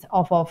breathe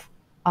off of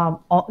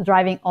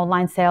driving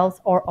online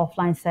sales or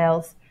offline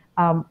sales.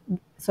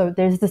 So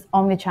there's this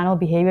omni-channel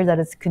behavior that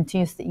is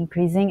continuously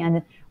increasing,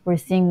 and we're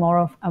seeing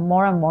more and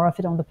more of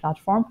it on the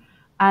platform.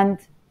 And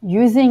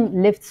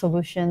using lift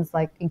solutions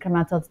like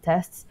incremental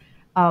tests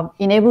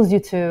enables you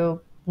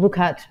to look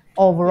at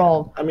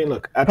overall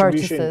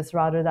purchases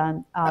rather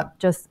than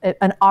just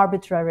an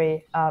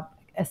arbitrary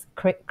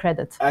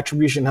credit.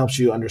 Attribution helps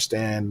you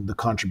understand the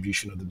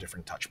contribution of the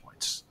different touch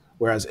points,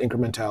 whereas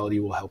incrementality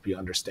will help you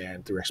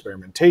understand through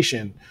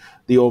experimentation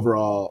the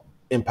overall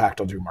impact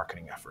of your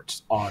marketing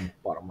efforts on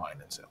bottom line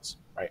and sales.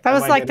 Right? That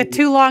was like the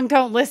too long,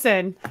 don't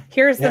listen.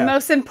 Here's the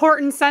most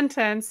important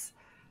sentence.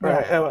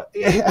 Right.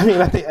 I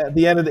mean, at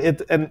the end of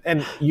it,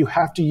 and you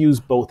have to use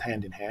both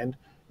hand in hand.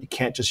 You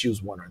can't just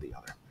use one or the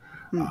other.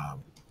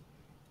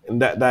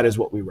 And that is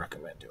what we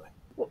recommend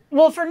doing.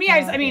 Well, for me,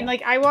 I mean,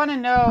 like, I want to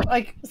know,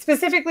 like,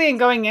 specifically, and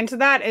going into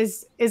that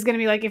is going to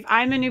be like, if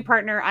I'm a new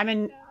partner, I'm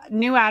a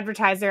new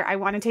advertiser, I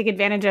want to take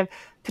advantage of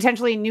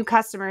potentially new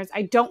customers.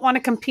 I don't want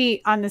to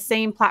compete on the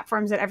same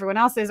platforms that everyone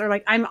else is, or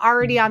like, I'm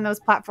already on those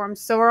platforms.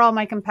 So are all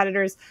my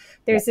competitors.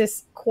 There's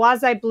this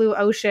quasi blue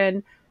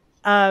ocean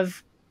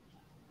of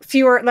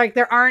fewer, like,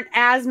 there aren't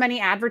as many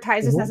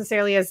advertisers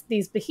necessarily as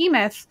these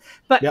behemoths,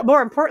 but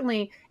more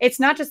importantly, it's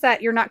not just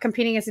that you're not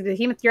competing as a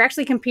behemoth, you're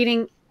actually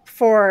competing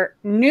for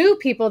new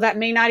people that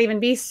may not even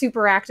be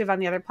super active on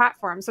the other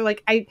platforms. So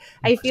like,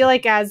 I feel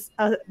like as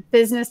a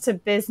business to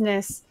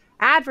business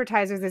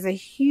advertiser, there's a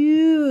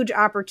huge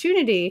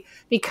opportunity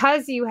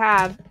because you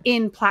have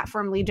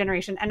in-platform lead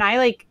generation. And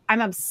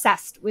I'm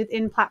obsessed with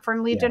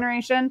in-platform lead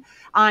generation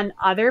on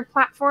other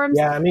platforms.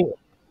 Yeah, I mean,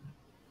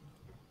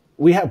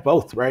 we have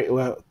both, right?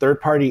 Well,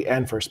 third party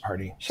and first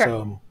party. Sure.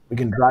 So we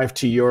can drive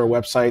to your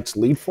website's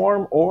lead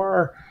form,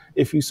 or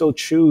if you so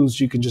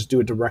choose, you can just do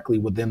it directly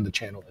within the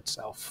channel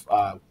itself.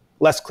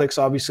 Less clicks,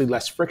 obviously,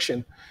 less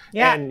friction.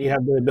 Yeah. And you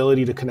have the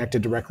ability to connect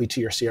it directly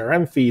to your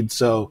CRM feed.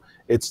 So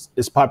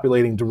it's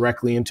populating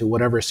directly into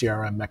whatever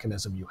CRM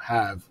mechanism you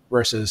have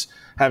versus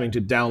having to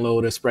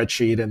download a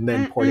spreadsheet and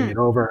then porting it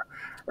over.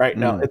 Right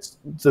now,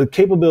 the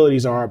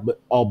capabilities are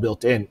all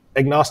built in,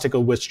 agnostic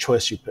of which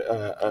choice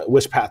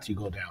which path you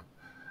go down.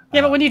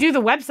 Yeah, but when you do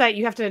the website,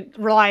 you have to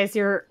realize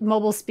your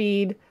mobile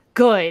speed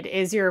good.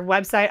 Is your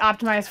website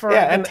optimized for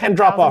and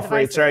drop off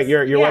rates, right?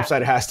 Your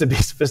website has to be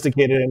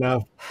sophisticated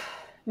enough.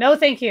 No,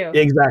 thank you.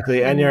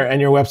 Exactly, and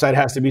your website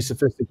has to be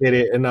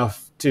sophisticated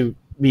enough to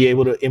be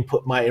able to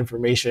input my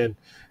information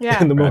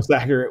in the most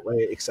accurate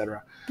way,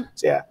 etc.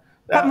 So yeah.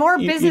 But more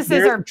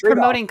businesses are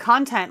promoting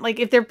content. Like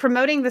if they're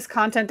promoting this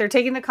content, they're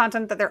taking the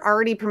content that they're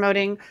already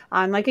promoting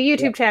on like a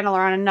YouTube channel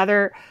or on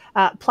another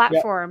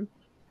platform,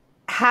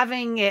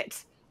 having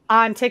it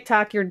on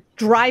TikTok. You're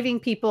driving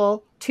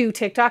people to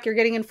TikTok. You're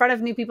getting in front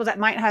of new people that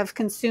might have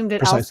consumed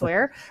it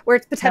elsewhere, where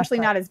it's potentially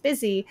not as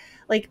busy.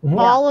 Like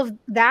all of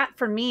that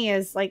for me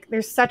is like,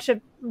 there's such a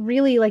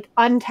really like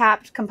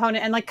untapped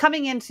component, and like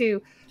coming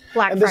into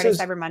Black Friday,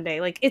 Cyber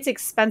Monday, like it's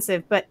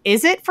expensive, but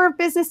is it for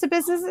business to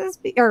businesses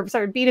or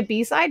sorry,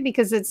 B2B side?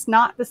 Because it's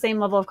not the same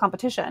level of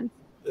competition.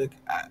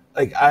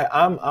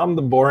 I'm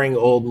the boring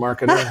old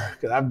marketer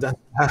because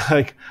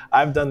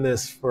I've done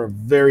this for a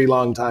very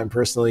long time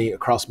personally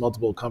across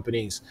multiple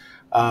companies.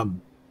 I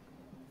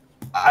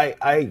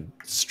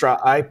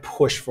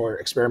push for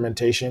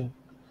experimentation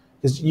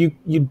because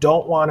you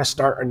don't want to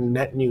start a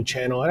net new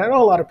channel, and I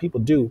know a lot of people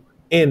do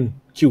in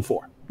Q4.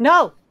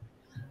 No.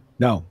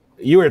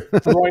 You are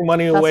throwing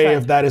money away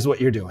if that is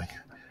what you're doing.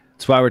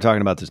 That's why we're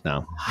talking about this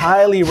now.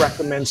 Highly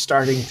recommend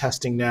starting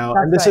testing now.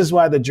 And this is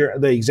why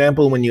the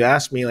example, when you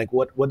asked me, like,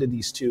 what did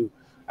these two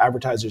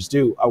advertisers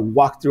do? I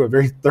walked through a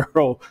very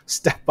thorough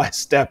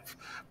step-by-step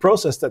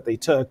process that they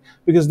took,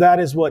 because that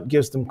is what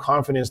gives them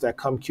confidence that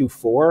come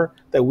Q4,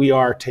 that we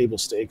are table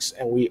stakes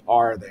and we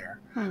are there.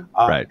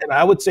 Right. And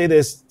I would say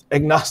this,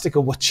 agnostic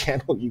of what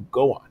channel you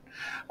go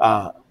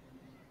on.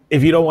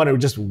 If you don't want to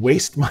just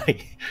waste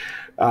money,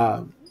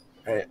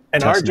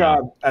 and our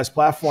job as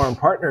platform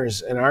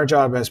partners and our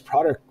job as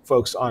product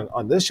folks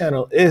on this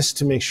channel is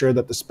to make sure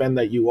that the spend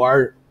that you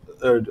are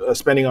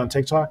spending on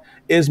TikTok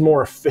is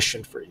more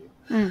efficient for you.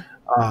 And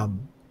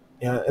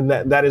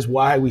that is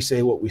why we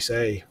say what we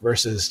say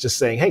versus just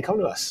saying, hey, come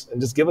to us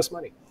and just give us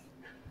money.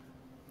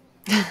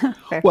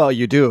 Well,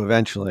 you do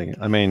eventually.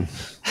 I mean,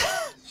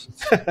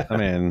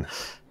 I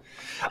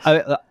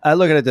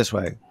look at it this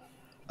way.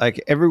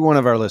 Like every one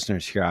of our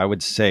listeners here, I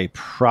would say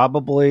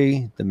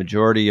probably the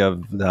majority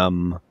of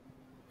them,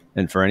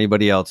 and for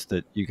anybody else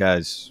that you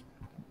guys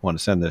want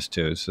to send this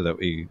to so that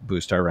we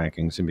boost our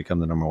rankings and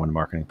become the #1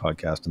 marketing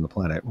podcast on the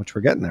planet, which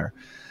we're getting there.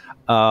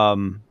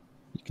 You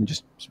can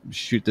just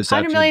shoot this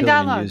out to 100 million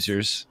downloads.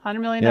 Users. 100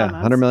 million downloads.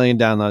 100 million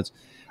downloads.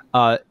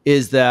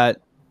 Is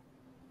that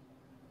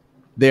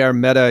they are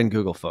Meta and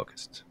Google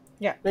focused.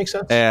 Yeah. Makes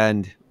sense.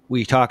 And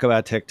we talk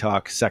about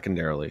TikTok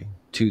secondarily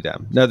to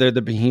them. No, they're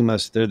the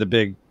behemoths. They're the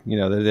big,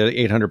 they're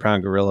the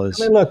 800-pound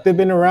gorillas. I mean, look, they've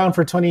been around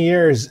for 20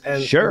 years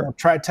and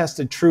tried,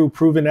 tested, true,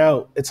 proven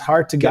out. It's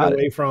hard to get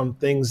away from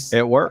things.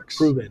 It works.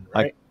 Proven,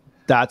 right?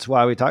 That's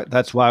why we talk.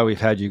 That's why we've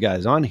had you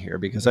guys on here,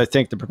 because I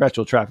think the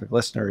Perpetual Traffic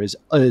listener is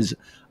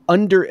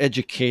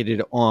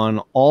undereducated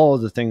on all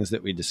of the things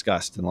that we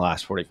discussed in the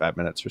last 45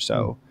 minutes or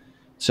so.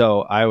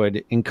 So I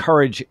would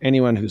encourage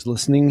anyone who's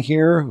listening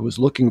here, who is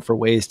looking for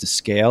ways to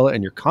scale,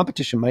 and your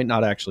competition might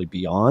not actually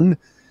be on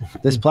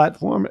this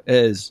platform,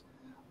 is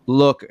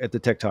look at the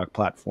TikTok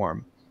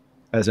platform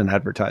as an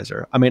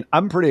advertiser. I mean,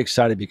 I'm pretty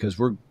excited because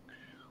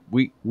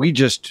we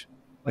just,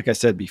 like I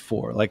said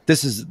before, like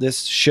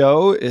this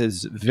show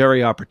is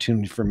very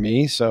opportune for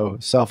me. So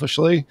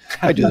selfishly,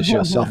 I do the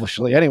show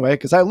selfishly anyway,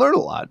 because I learn a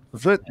lot.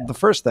 The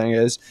first thing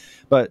is,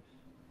 but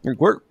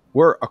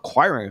we're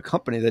acquiring a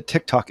company that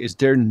TikTok is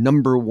their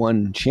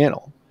 #1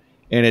 channel.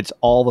 And it's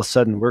all of a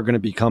sudden we're going to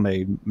become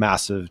a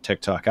massive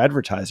TikTok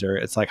advertiser.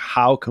 It's like,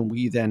 how can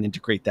we then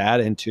integrate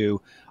that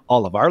into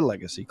all of our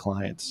legacy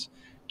clients?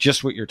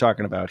 Just what you're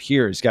talking about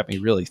here has got me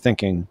really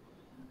thinking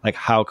like,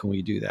 how can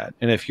we do that?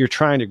 And if you're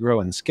trying to grow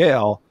and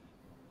scale,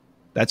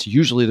 that's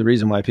usually the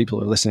reason why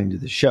people are listening to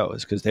the show,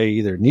 is because they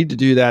either need to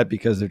do that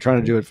because they're trying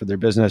to do it for their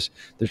business,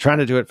 they're trying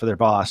to do it for their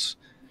boss,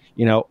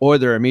 you know, or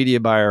they're a media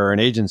buyer or an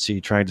agency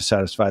trying to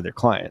satisfy their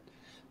client.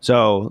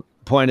 So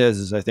the point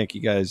is I think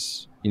you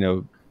guys, you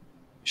know,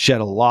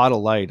 shed a lot of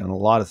light on a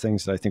lot of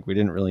things that I think we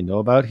didn't really know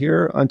about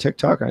here on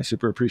TikTok. I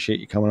super appreciate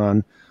you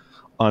coming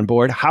on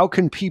board. How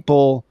can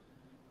people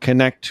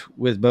connect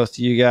with both of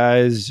you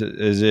guys?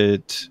 Is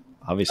it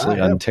obviously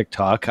on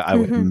TikTok, I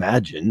would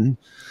imagine,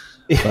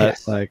 but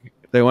like,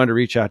 if they wanted to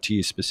reach out to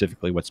you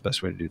specifically, what's the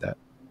best way to do that?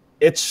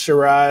 It's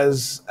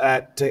Shiraz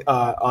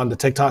on the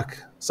TikTok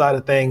side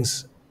of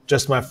things.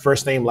 Just my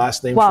first name,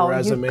 last name. Wow,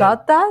 Shiraz you Amin.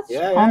 got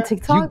that on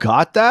TikTok? You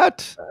got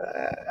that?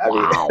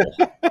 Wow.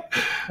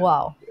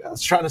 Wow. I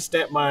was trying to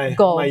stamp my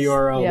Goals.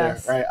 URL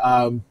Yes. there,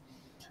 right?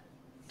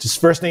 Just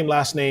first name,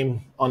 last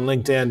name on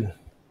LinkedIn.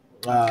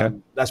 Okay.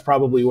 That's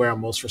probably where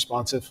I'm most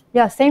responsive.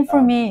 Yeah, same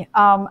for me.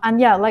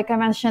 And yeah, like I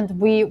mentioned,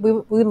 we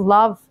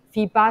love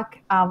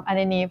feedback and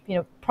any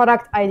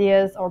product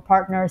ideas or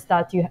partners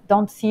that you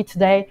don't see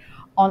today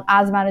on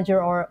Ads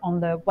Manager or on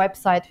the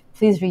website.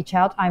 Please reach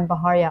out. I'm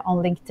Baharia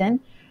on LinkedIn.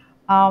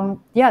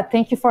 Yeah,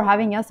 thank you for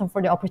having us and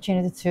for the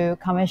opportunity to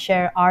come and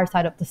share our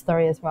side of the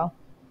story as well.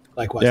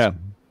 Likewise. Yeah,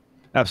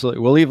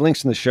 absolutely. We'll leave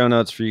links in the show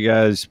notes for you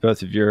guys,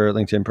 both of your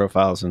LinkedIn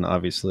profiles and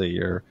obviously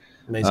your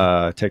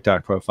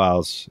TikTok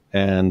profiles.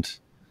 And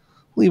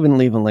we'll even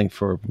leave a link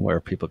for where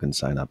people can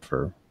sign up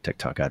for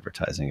TikTok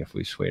advertising if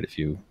we swayed a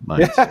few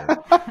minds here.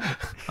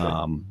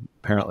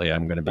 Apparently,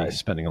 I'm going to be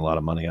spending a lot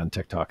of money on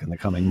TikTok in the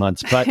coming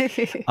months. But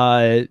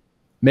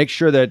make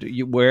sure that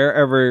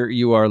wherever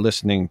you are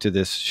listening to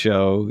this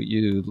show,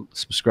 you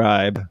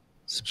subscribe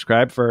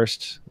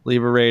first,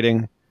 leave a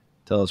rating,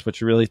 tell us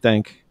what you really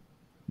think.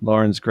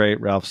 Lauren's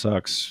great, Ralph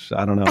sucks,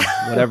 I don't know,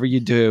 whatever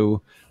you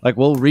do, like,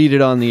 we'll read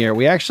it on the air.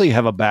 We actually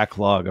have a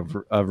backlog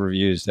of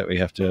reviews that we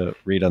have to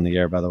read on the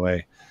air, by the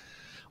way,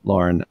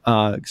 Lauren.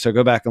 So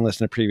go back and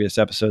listen to previous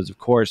episodes. Of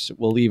course,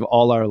 we'll leave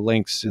all our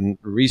links and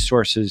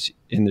resources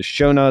in the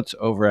show notes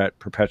over at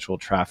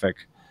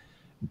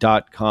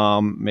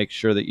perpetualtraffic.com. Make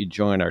sure that you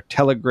join our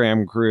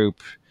Telegram group.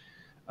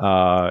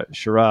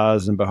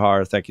 Shiraz and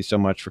Bahar, thank you so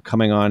much for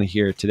coming on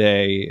here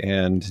today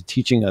and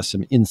teaching us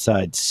some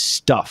inside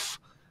stuff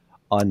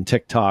on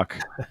TikTok.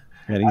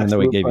 And even though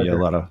we gave you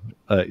a lot of,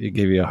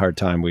 gave you a hard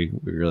time, we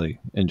really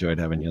enjoyed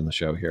having you on the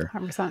show here.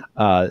 100%.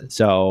 I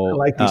So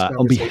like these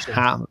on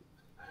behalf,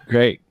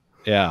 great.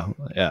 Yeah.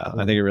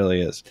 I think it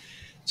really is.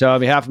 So on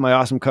behalf of my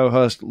awesome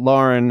co-host,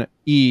 Lauren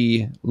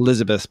E.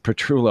 Elizabeth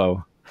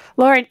Petrullo.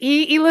 Lauren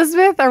E.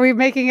 Elizabeth? Are we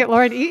making it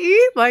Lauren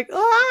E. Like,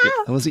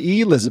 That was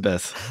E.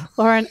 Elizabeth.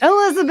 Lauren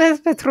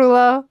Elizabeth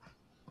Petrullo.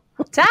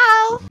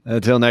 Ciao.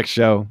 Until next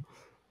show.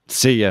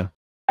 See ya.